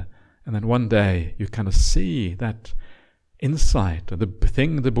that, and then one day you kind of see that insight, the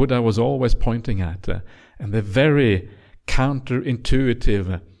thing the Buddha was always pointing at, and the very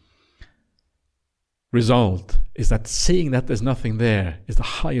counterintuitive result is that seeing that there's nothing there is the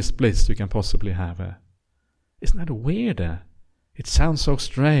highest bliss you can possibly have. Isn't that weird? It sounds so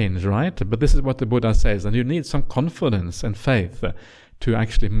strange, right? But this is what the Buddha says, and you need some confidence and faith to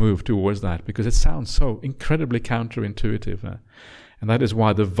actually move towards that, because it sounds so incredibly counterintuitive. And that is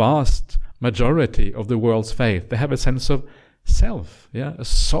why the vast majority of the world's faith, they have a sense of self, yeah, a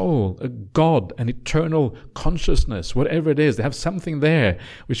soul, a God, an eternal consciousness, whatever it is. They have something there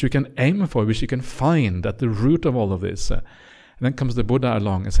which you can aim for, which you can find at the root of all of this. And then comes the Buddha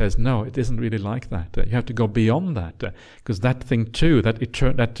along and says, no, it isn't really like that. You have to go beyond that, because that thing too,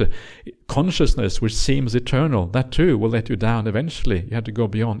 that consciousness which seems eternal, that too will let you down eventually. You have to go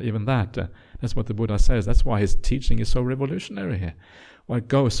beyond even that. That's what the Buddha says. That's why his teaching is so revolutionary here. Why it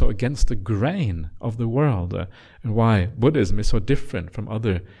goes so against the grain of the world, and why Buddhism is so different from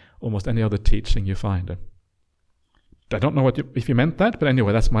almost any other teaching you find. I don't know if you meant that, but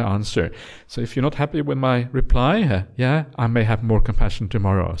anyway, that's my answer. So if you're not happy with my reply, I may have more compassion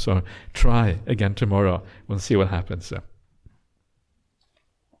tomorrow. So try again tomorrow. We'll see what happens.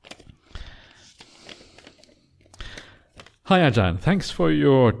 Hi Ajahn, thanks for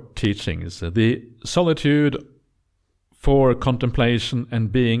your teachings. The solitude for contemplation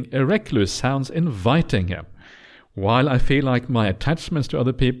and being a recluse sounds inviting. While I feel like my attachments to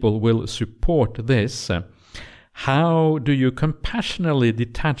other people will support this, how do you compassionately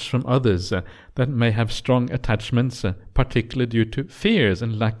detach from others that may have strong attachments, particularly due to fears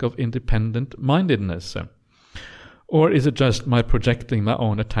and lack of independent mindedness? Or is it just my projecting my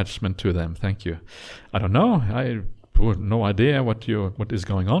own attachment to them? Thank you. I don't know. I have no idea what is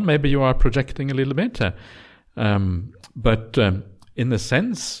going on. Maybe you are projecting a little bit. But in a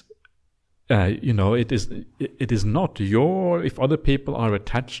sense, it is not your. If other people are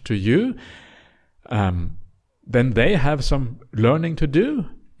attached to you, then they have some learning to do,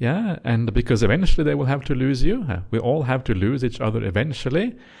 yeah, and because eventually they will have to lose you. We all have to lose each other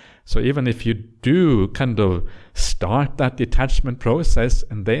eventually. So even if you do kind of start that detachment process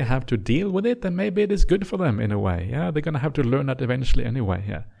and they have to deal with it, then maybe it is good for them in a way. Yeah, they're going to have to learn that eventually anyway.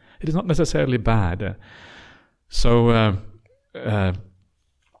 Yeah, it is not necessarily bad.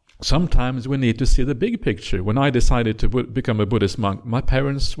 Sometimes we need to see the big picture. When I decided to become a Buddhist monk, my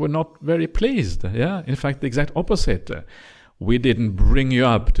parents were not very pleased. Yeah, in fact, the exact opposite. We didn't bring you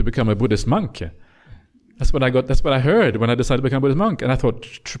up to become a Buddhist monk. That's what I got. That's what I heard when I decided to become a Buddhist monk, and I thought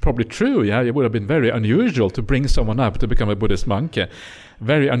probably true. Yeah, it would have been very unusual to bring someone up to become a Buddhist monk.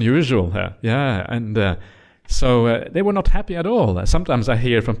 Very unusual. Yeah, and. So they were not happy at all. Sometimes I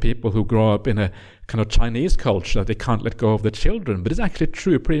hear from people who grow up in a kind of Chinese culture that they can't let go of their children, but it's actually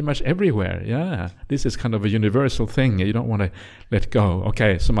true pretty much everywhere. Yeah, this is kind of a universal thing. You don't want to let go.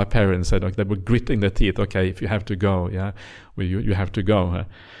 Okay, so my parents said, they were gritting their teeth. Okay, if you have to go, yeah, well, you have to go.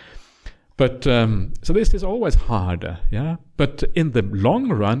 But so this is always hard, yeah. But in the long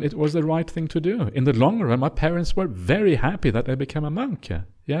run, it was the right thing to do. In the long run, my parents were very happy that I became a monk.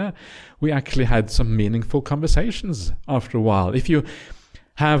 Yeah, we actually had some meaningful conversations after a while. If you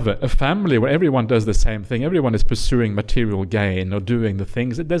have a family where everyone does the same thing, everyone is pursuing material gain or doing the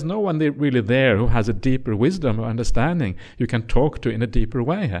things, there's no one really there who has a deeper wisdom or understanding you can talk to in a deeper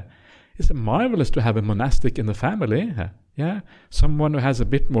way. It's marvelous to have a monastic in the family, someone who has a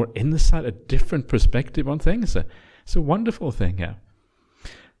bit more insight, a different perspective on things. It's a wonderful thing.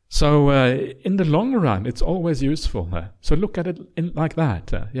 So in the long run, it's always useful. So look at it like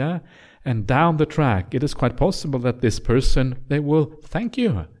that. And down the track, it is quite possible that this person, they will thank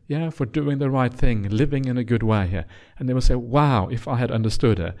you, for doing the right thing, living in a good way. And they will say, wow, if I had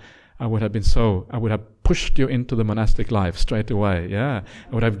understood, I would have pushed you into the monastic life straight away. I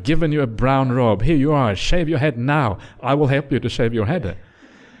would have given you a brown robe. Here you are, shave your head now. I will help you to shave your head.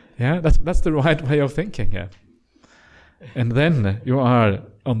 That's the right way of thinking. And then you are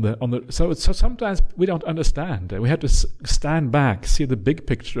on the. So sometimes we don't understand. We have to stand back, see the big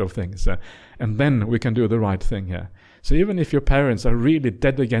picture of things, and then we can do the right thing. So even if your parents are really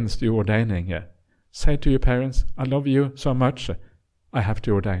dead against you ordaining, say to your parents, "I love you so much, I have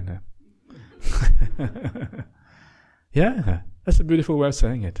to ordain." That's a beautiful way of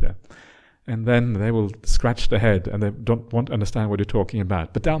saying it. And then they will scratch their head and they won't understand what you're talking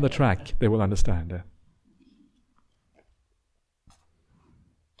about. But down the track, they will understand.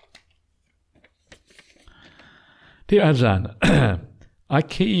 Dear Ajahn, I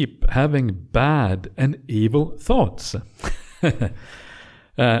keep having bad and evil thoughts.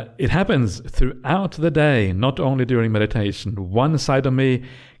 It happens throughout the day, not only during meditation. One side of me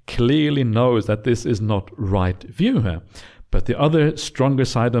clearly knows that this is not right view, but the other, stronger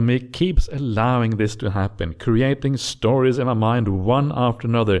side of me keeps allowing this to happen, creating stories in my mind one after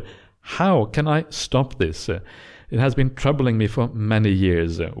another. How can I stop this? It has been troubling me for many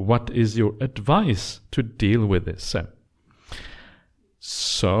years. What is your advice to deal with this?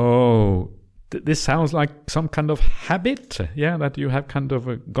 So, this sounds like some kind of habit, that you have kind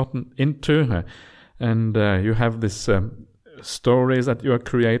of gotten into, and you have this stories that you are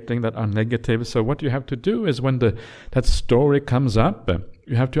creating that are negative. So what you have to do is when that story comes up,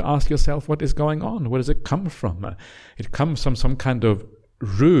 you have to ask yourself, what is going on? Where does it come from? It comes from some kind of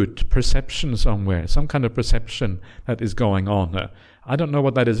root perception somewhere, some kind of perception that is going on. I don't know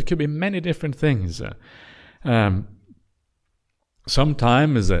what that is. It could be many different things.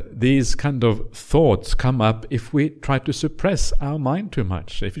 Sometimes these kind of thoughts come up if we try to suppress our mind too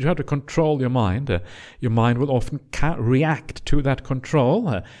much. If you try to control your mind will often react to that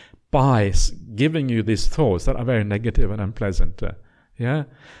control by giving you these thoughts that are very negative and unpleasant.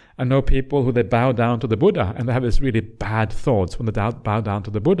 I know people who they bow down to the Buddha and they have these really bad thoughts when they bow down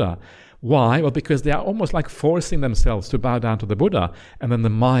to the Buddha. Why? Well, because they are almost like forcing themselves to bow down to the Buddha, and then the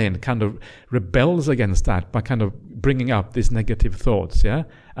mind kind of rebels against that by kind of bringing up these negative thoughts,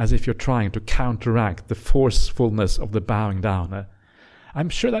 as if you're trying to counteract the forcefulness of the bowing down. I'm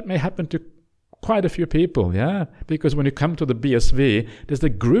sure that may happen to quite a few people, because when you come to the BSV, there's the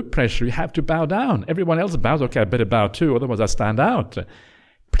group pressure. You have to bow down. Everyone else bows. Okay, I better bow too, otherwise I stand out.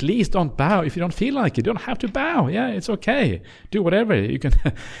 Please don't bow if you don't feel like it. You don't have to bow. It's okay. Do whatever. You can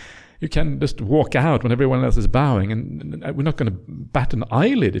you can just walk out when everyone else is bowing, and we're not going to bat an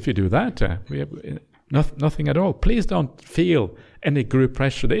eyelid if you do that. We have nothing at all. Please don't feel any group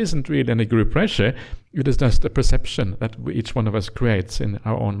pressure. There isn't really any group pressure. It is just a perception that each one of us creates in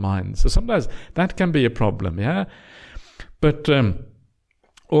our own minds. So sometimes that can be a problem, But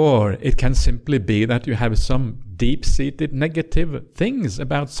or it can simply be that you have some deep-seated negative things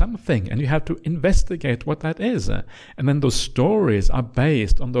about something, and you have to investigate what that is. And then those stories are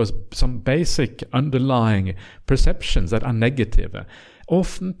based on some basic underlying perceptions that are negative,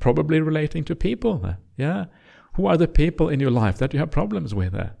 often probably relating to people. Who are the people in your life that you have problems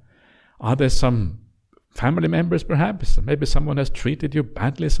with? Are there some family members, perhaps? Maybe someone has treated you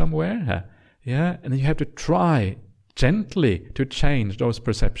badly somewhere. And then you have to try gently to change those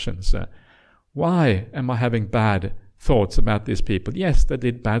perceptions. Why am I having bad thoughts about these people? Yes, they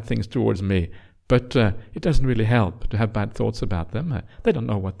did bad things towards me, but it doesn't really help to have bad thoughts about them. They don't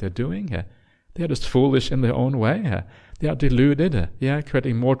know what they're doing. They are just foolish in their own way. They are deluded,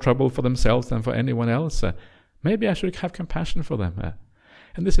 creating more trouble for themselves than for anyone else. Maybe I should have compassion for them.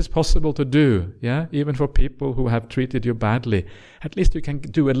 And this is possible to do, even for people who have treated you badly. At least you can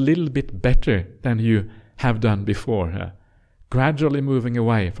do a little bit better than you have done before. Gradually moving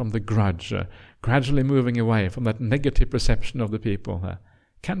away from the grudge, gradually moving away from that negative perception of the people,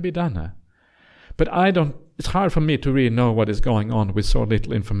 can be done. But it's hard for me to really know what is going on with so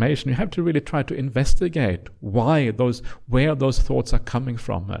little information. You have to really try to investigate where those thoughts are coming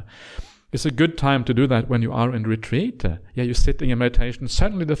from. It's a good time to do that when you are in retreat. You're sitting in meditation,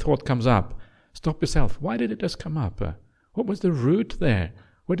 suddenly the thought comes up. Stop yourself. Why did it just come up? What was the root there?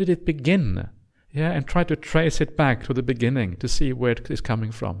 Where did it begin? Yeah, and try to trace it back to the beginning to see where it is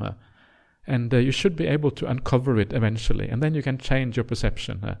coming from. And you should be able to uncover it eventually, and then you can change your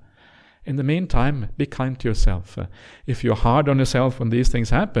perception. In the meantime, be kind to yourself. If you're hard on yourself when these things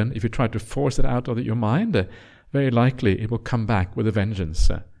happen, if you try to force it out of your mind, very likely it will come back with a vengeance.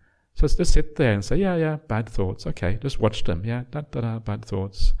 So just sit there and say, yeah, bad thoughts. Okay, just watch them. Yeah, bad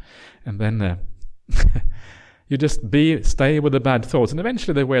thoughts. And then you just stay with the bad thoughts, and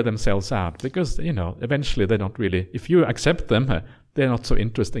eventually they wear themselves out, because, eventually they don't really, if you accept them, they're not so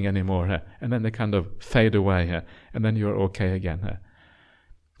interesting anymore, and then they kind of fade away, and then you're okay again.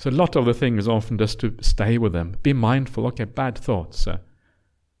 So a lot of the thing is often just to stay with them. Be mindful, okay, bad thoughts,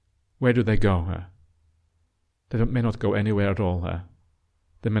 where do they go? They may not go anywhere at all.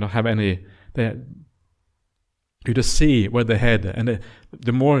 They may not have any, you just see where they head, and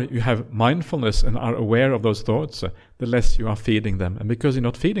the more you have mindfulness and are aware of those thoughts, the less you are feeding them. And because you're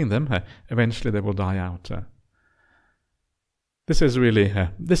not feeding them, eventually they will die out. This is really,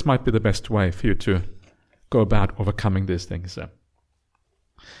 this might be the best way for you to go about overcoming these things.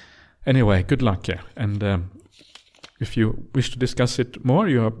 Anyway, good luck, and if you wish to discuss it more,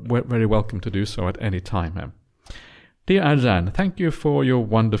 you are very welcome to do so at any time. Dear Ajahn, thank you for your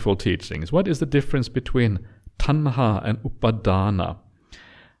wonderful teachings. What is the difference between tanha and upadana?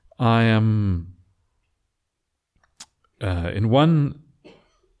 I am in one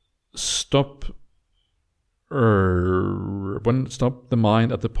stop the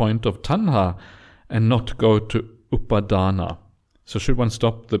mind at the point of tanha and not go to upadana. So should one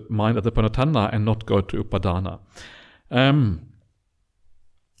stop the mind at the point of tanha and not go to upadana?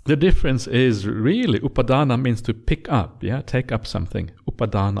 The difference is really, upadana means to pick up, take up something.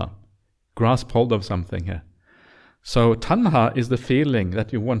 Upadana, grasp hold of something. So tanha is the feeling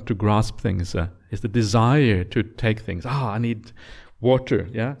that you want to grasp things, is the desire to take things. I need water,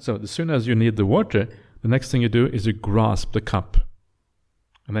 So as soon as you need the water, the next thing you do is you grasp the cup,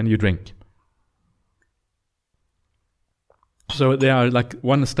 and then you drink. So they are like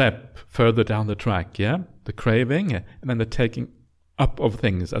one step further down the track, the craving, and then the taking up of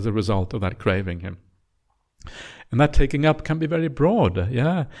things as a result of that craving. And that taking up can be very broad,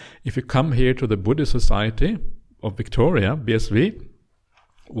 If you come here to the Buddhist Society of Victoria, BSV,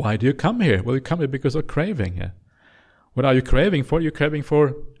 why do you come here? Well, you come here because of craving. What are you craving for? You're craving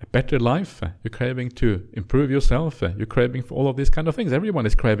for a better life. You're craving to improve yourself. You're craving for all of these kind of things. Everyone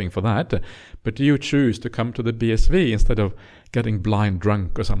is craving for that. But you choose to come to the BSV instead of getting blind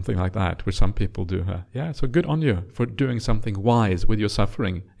drunk or something like that, which some people do. So good on you for doing something wise with your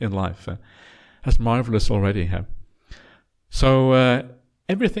suffering in life. That's marvelous already. So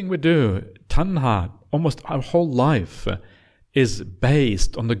everything we do, tanha, almost our whole life, is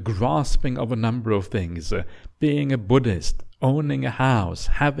based on the grasping of a number of things. Being a Buddhist, owning a house,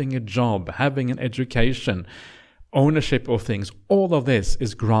 having a job, having an education, ownership of things, all of this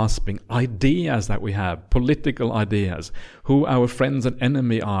is grasping ideas that we have, political ideas, who our friends and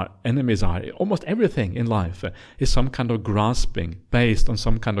enemies are. Almost everything in life is some kind of grasping based on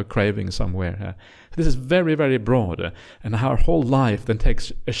some kind of craving somewhere. This is very, very broad, and our whole life then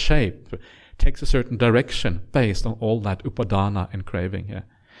takes a shape, takes a certain direction based on all that upadana and craving.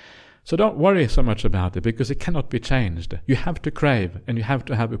 So don't worry so much about it, because it cannot be changed. You have to crave, and you have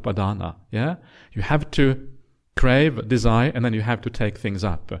to have upadana. You have to crave, desire, and then you have to take things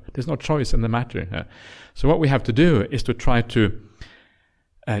up. There's no choice in the matter. So what we have to do is to try to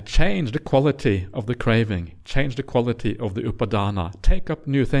change the quality of the craving, change the quality of the upadana, take up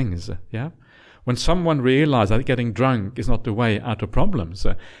new things. When someone realizes that getting drunk is not the way out of problems,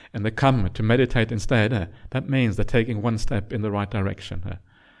 and they come to meditate instead, that means they're taking one step in the right direction.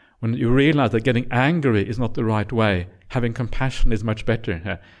 When you realize that getting angry is not the right way, having compassion is much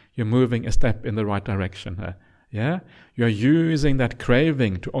better, you're moving a step in the right direction. You're using that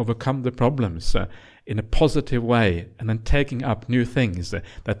craving to overcome the problems in a positive way, and then taking up new things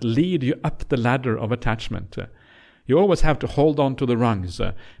that lead you up the ladder of attachment. You always have to hold on to the rungs,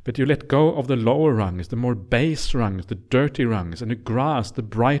 but you let go of the lower rungs, the more base rungs, the dirty rungs, and you grasp the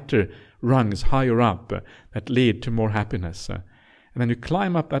brighter rungs higher up that lead to more happiness. And then you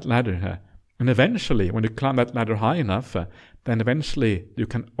climb up that ladder, and eventually, when you climb that ladder high enough, then eventually you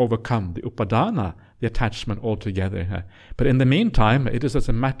can overcome the upadana, the attachment altogether. But in the meantime, it is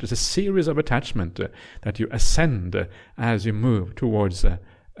a matter, it's a series of attachment that you ascend as you move towards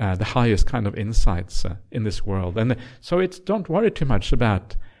the highest kind of insights in this world. And so don't worry too much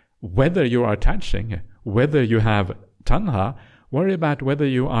about whether you are attaching, whether you have tanha. Worry about whether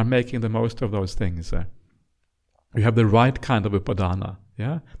you are making the most of those things. You have the right kind of upadana.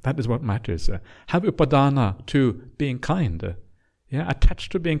 That is what matters. Have upadana to being kind. Yeah,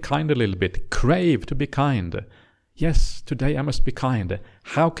 attached to being kind a little bit, crave to be kind. Yes, today I must be kind.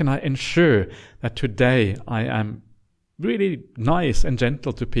 How can I ensure that today I am really nice and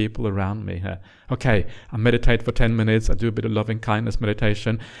gentle to people around me? Okay, I meditate for 10 minutes, I do a bit of loving kindness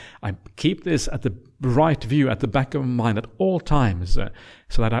meditation. I keep this at the right view, at the back of my mind at all times,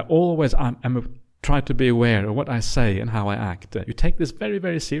 so that I always try to be aware of what I say and how I act. You take this very,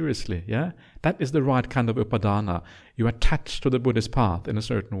 very seriously, yeah? That is the right kind of upadana. You attach to the Buddhist path in a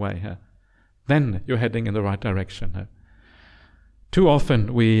certain way. Then you're heading in the right direction. Too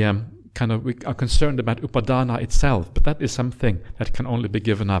often we are concerned about upadana itself, but that is something that can only be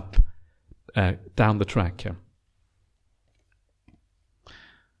given up down the track.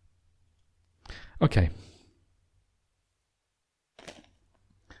 Okay.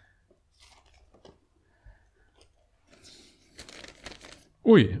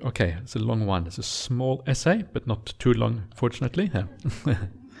 Okay, it's a long one. It's a small essay, but not too long, fortunately.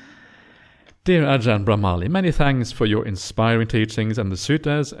 Dear Ajahn Brahmali, many thanks for your inspiring teachings and the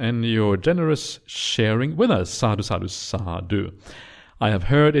suttas and your generous sharing with us. Sadhu, sadhu, sadhu. I have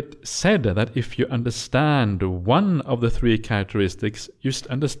heard it said that if you understand one of the three characteristics, you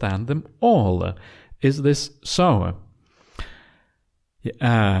understand them all. Is this so?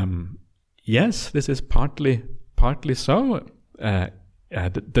 Yes, this is partly so.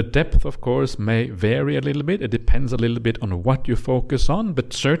 The depth, of course, may vary a little bit. It depends a little bit on what you focus on,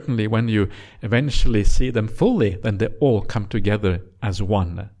 but certainly when you eventually see them fully, then they all come together as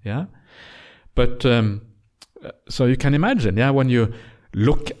one. Yeah, but so you can imagine, yeah, when you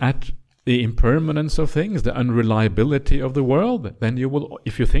look at the impermanence of things, the unreliability of the world, then you will,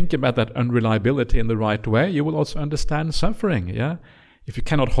 if you think about that unreliability in the right way, you will also understand suffering. Yeah. If you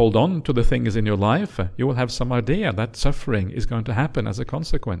cannot hold on to the things in your life, you will have some idea that suffering is going to happen as a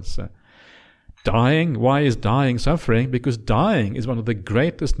consequence. Dying, why is dying suffering? Because dying is one of the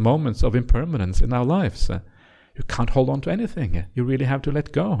greatest moments of impermanence in our lives. You can't hold on to anything. You really have to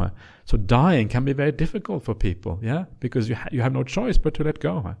let go. So dying can be very difficult for people, yeah, because you have no choice but to let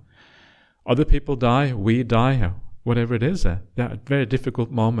go. Other people die, we die, whatever it is. They are very difficult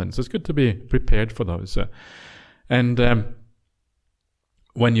moments. It's good to be prepared for those.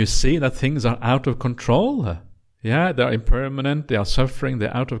 When you see that things are out of control, yeah, they are impermanent, they are suffering,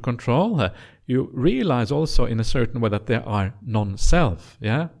 they're out of control, you realize also in a certain way that they are non-self,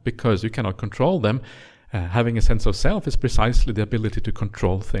 yeah, because you cannot control them. Having a sense of self is precisely the ability to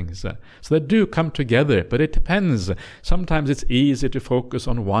control things. So they do come together, but it depends. Sometimes it's easy to focus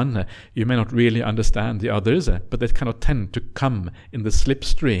on one. You may not really understand the others, but they cannot tend to come in the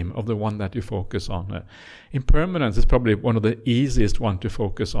slipstream of the one that you focus on. Impermanence is probably one of the easiest one to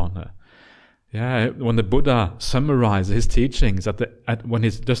focus on. Yeah, when the Buddha summarizes his teachings when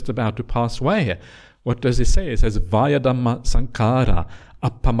he's just about to pass away, what does he say? He says, Vaya Dhamma Sankara,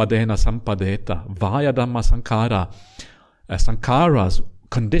 Appamadena Sampadeta, Vaya Dhamma Sankara. Sankaras,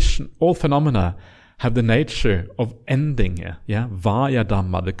 condition, all phenomena have the nature of ending. Yeah, Vaya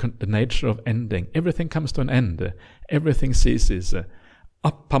Dhamma, the nature of ending. Everything comes to an end. Everything ceases.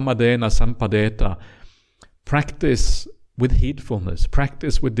 Appamadena Sampadeta. Practice with heedfulness,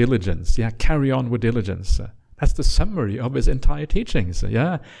 practice with diligence. Yeah, carry on with diligence. That's the summary of his entire teachings.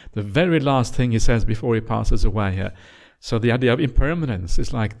 Yeah, the very last thing he says before he passes away. So the idea of impermanence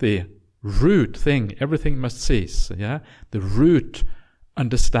is like the root thing. Everything must cease. Yeah, the root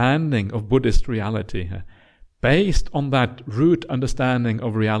understanding of Buddhist reality. Based on that root understanding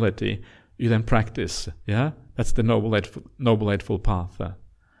of reality, you then practice. Yeah, that's the Noble Eightfold Path.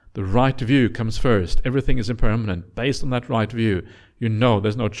 The right view comes first. Everything is impermanent. Based on that right view, you know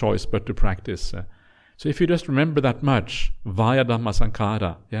there's no choice but to practice. So if you just remember that much, Vaya Dhamma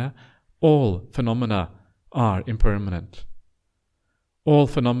Sankara, yeah, all phenomena are impermanent. All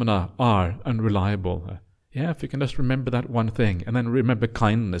phenomena are unreliable. Yeah, if you can just remember that one thing, and then remember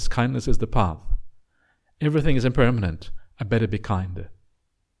kindness. Kindness is the path. Everything is impermanent. I better be kind.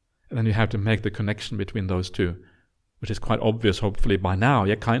 And then you have to make the connection between those two, which is quite obvious, hopefully, by now.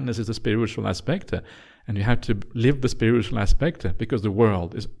 Yeah, kindness is the spiritual aspect, and you have to live the spiritual aspect because the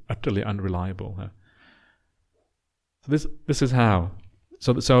world is utterly unreliable. So this is how.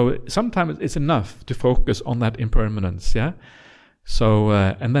 So sometimes it's enough to focus on that impermanence, yeah. So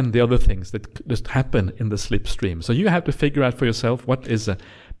and then the other things that just happen in the slipstream. So you have to figure out for yourself what is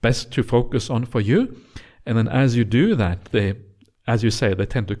best to focus on for you, and then as you do that, as you say, they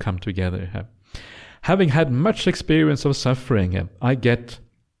tend to come together. Having had much experience of suffering, I get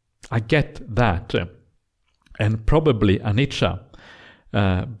that, and probably anicca,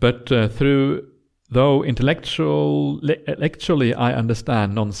 but though intellectually I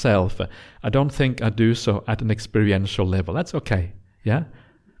understand non-self, I don't think I do so at an experiential level. That's okay. Yeah?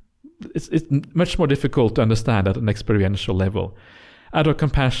 It's much more difficult to understand at an experiential level. Out of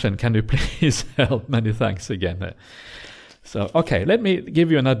compassion, can you please help? Many thanks again. So, okay, let me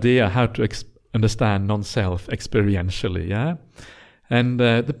give you an idea how to understand non-self experientially, yeah? And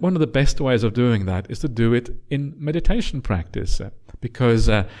one of the best ways of doing that is to do it in meditation practice, because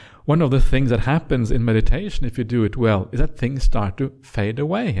one of the things that happens in meditation, if you do it well, is that things start to fade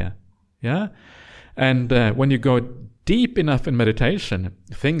away, yeah? And when you go deep enough in meditation,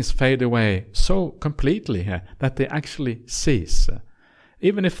 things fade away so completely that they actually cease.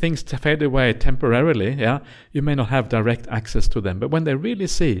 Even if things fade away temporarily, yeah, you may not have direct access to them. But when they really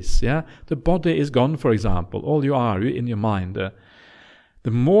cease, yeah, the body is gone, for example. All you are in your mind. The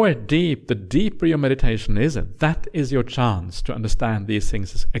deeper your meditation is, that is your chance to understand these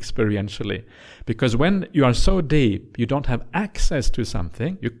things experientially. Because when you are so deep, you don't have access to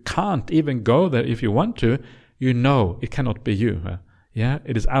something. You can't even go there if you want to. You know it cannot be you. Yeah,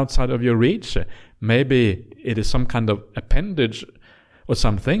 it is outside of your reach. Maybe it is some kind of appendage or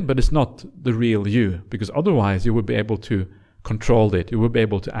something, but it's not the real you, because otherwise you would be able to control it, you would be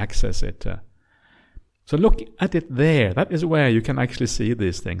able to access it. So look at it there. That is where you can actually see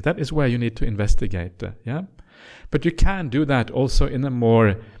these things. That is where you need to investigate. Yeah, but you can do that also in a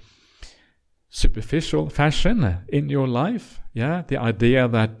more superficial fashion in your life. Yeah, the idea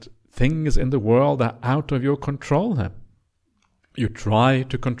that things in the world are out of your control. You try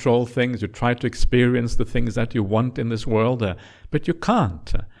to control things, you try to experience the things that you want in this world, but you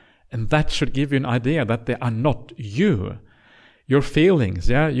can't. And that should give you an idea that they are not you. Your feelings,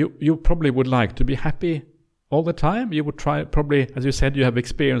 yeah, you probably would like to be happy all the time. You would try, probably, as you said, you have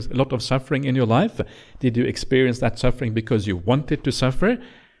experienced a lot of suffering in your life. Did you experience that suffering because you wanted to suffer?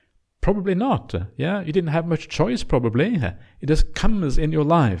 Probably not. Yeah, you didn't have much choice, probably. It just comes in your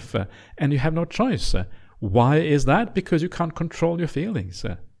life, and you have no choice. Why is that? Because you can't control your feelings.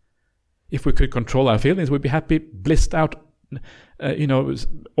 If we could control our feelings, we'd be happy, blissed out,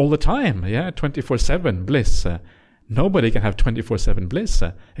 all the time. Yeah, 24/7 bliss. Nobody can have 24/7 bliss,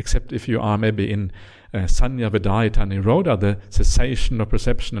 except if you are maybe in Sanya Vedayita Nirodha, the cessation of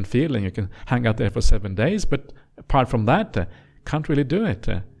perception and feeling. You can hang out there for 7 days, but apart from that, can't really do it.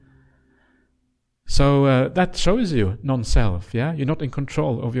 So that shows you non-self. Yeah, you're not in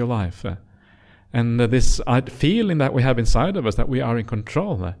control of your life. And this feeling that we have inside of us, that we are in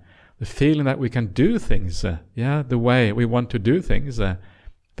control, the feeling that we can do things, the way we want to do things,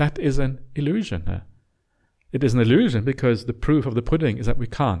 that is an illusion. It is an illusion because the proof of the pudding is that we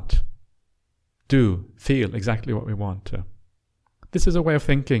can't feel exactly what we want. This is a way of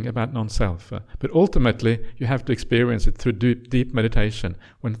thinking about non-self. But ultimately, you have to experience it through deep meditation.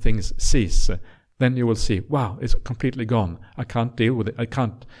 When things cease, then you will see, wow, it's completely gone. I can't deal with it. I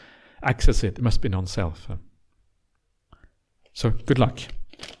can't access it. It must be non-self. So good luck.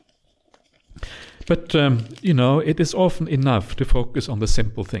 But it is often enough to focus on the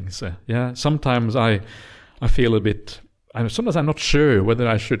simple things. Sometimes I feel a bit. Sometimes I'm not sure whether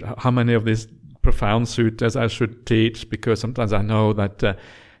I should. How many of these profound sutras I should teach, because sometimes I know that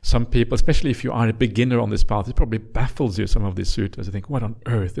some people, especially if you are a beginner on this path, it probably baffles you, some of these sutras. You think, what on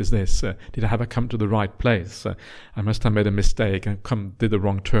earth is this? Did I come to the right place? I must have made a mistake and did the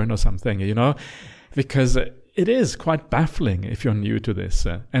wrong turn or something, because it is quite baffling if you're new to this.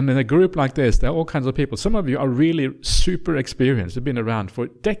 And in a group like this, there are all kinds of people. Some of you are really super experienced. You've been around for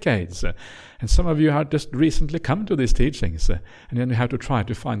decades. And some of you have just recently come to these teachings. And then you have to try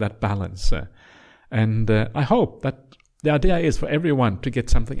to find that balance. And I hope that the idea is for everyone to get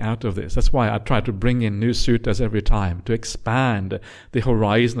something out of this. That's why I try to bring in new sutras every time, to expand the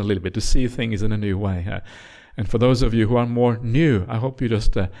horizon a little bit, to see things in a new way. And for those of you who are more new, I hope you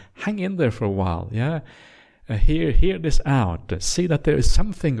just hang in there for a while. Hear this out, see that there is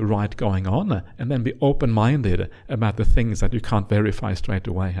something right going on, and then be open-minded about the things that you can't verify straight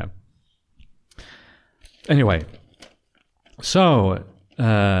away. Anyway, so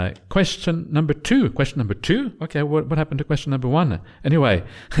question number two. Okay, what happened to question number one? Anyway,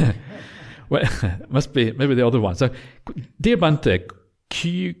 well, must be maybe the other one. So, dear Bante,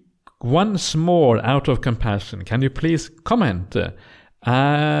 once more out of compassion, can you please comment?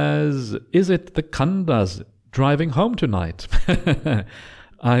 As is it the khandhas driving home tonight?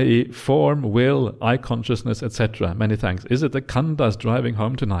 I.e. form, will, eye consciousness, etc. Many thanks. Is it the khandhas driving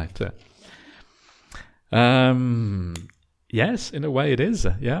home tonight? Yes, in a way it is,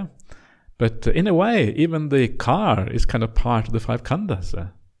 yeah. But in a way, even the car is kind of part of the five khandhas.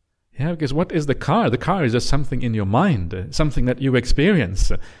 Because what is the car? The car is just something in your mind, something that you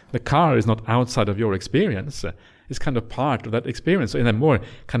experience. The car is not outside of your experience. It's kind of part of that experience. So in a more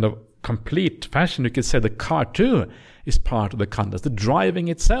kind of complete fashion, you could say the car too is part of the khandhas. The driving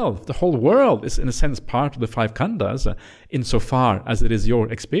itself, the whole world is in a sense part of the 5 khandhas, insofar as it is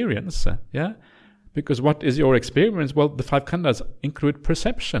your experience. Yeah? Because what is your experience? Well, the 5 khandhas include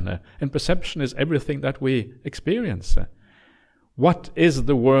perception, and perception is everything that we experience. What is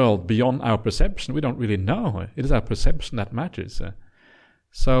the world beyond our perception? We don't really know. It is our perception that matters.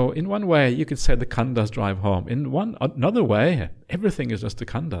 So in one way, you could say the khandhas drive home. In another way, everything is just the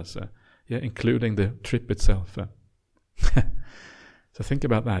khandhas, including the trip itself. So think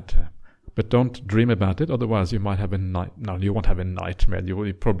about that. But don't dream about it, otherwise you might have a night. No, you won't have a nightmare. You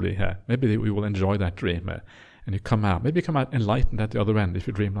will probably, maybe you will enjoy that dream, and you come out. Maybe you come out enlightened at the other end if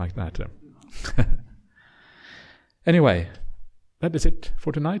you dream like that. Anyway, that is it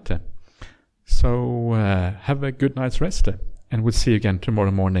for tonight. So have a good night's rest, and we'll see you again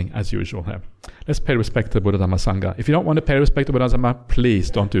tomorrow morning as usual. Let's pay respect to the Buddha Dhamma Sangha. If you don't want to pay respect to Buddha Dhamma, please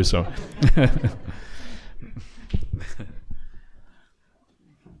don't do so.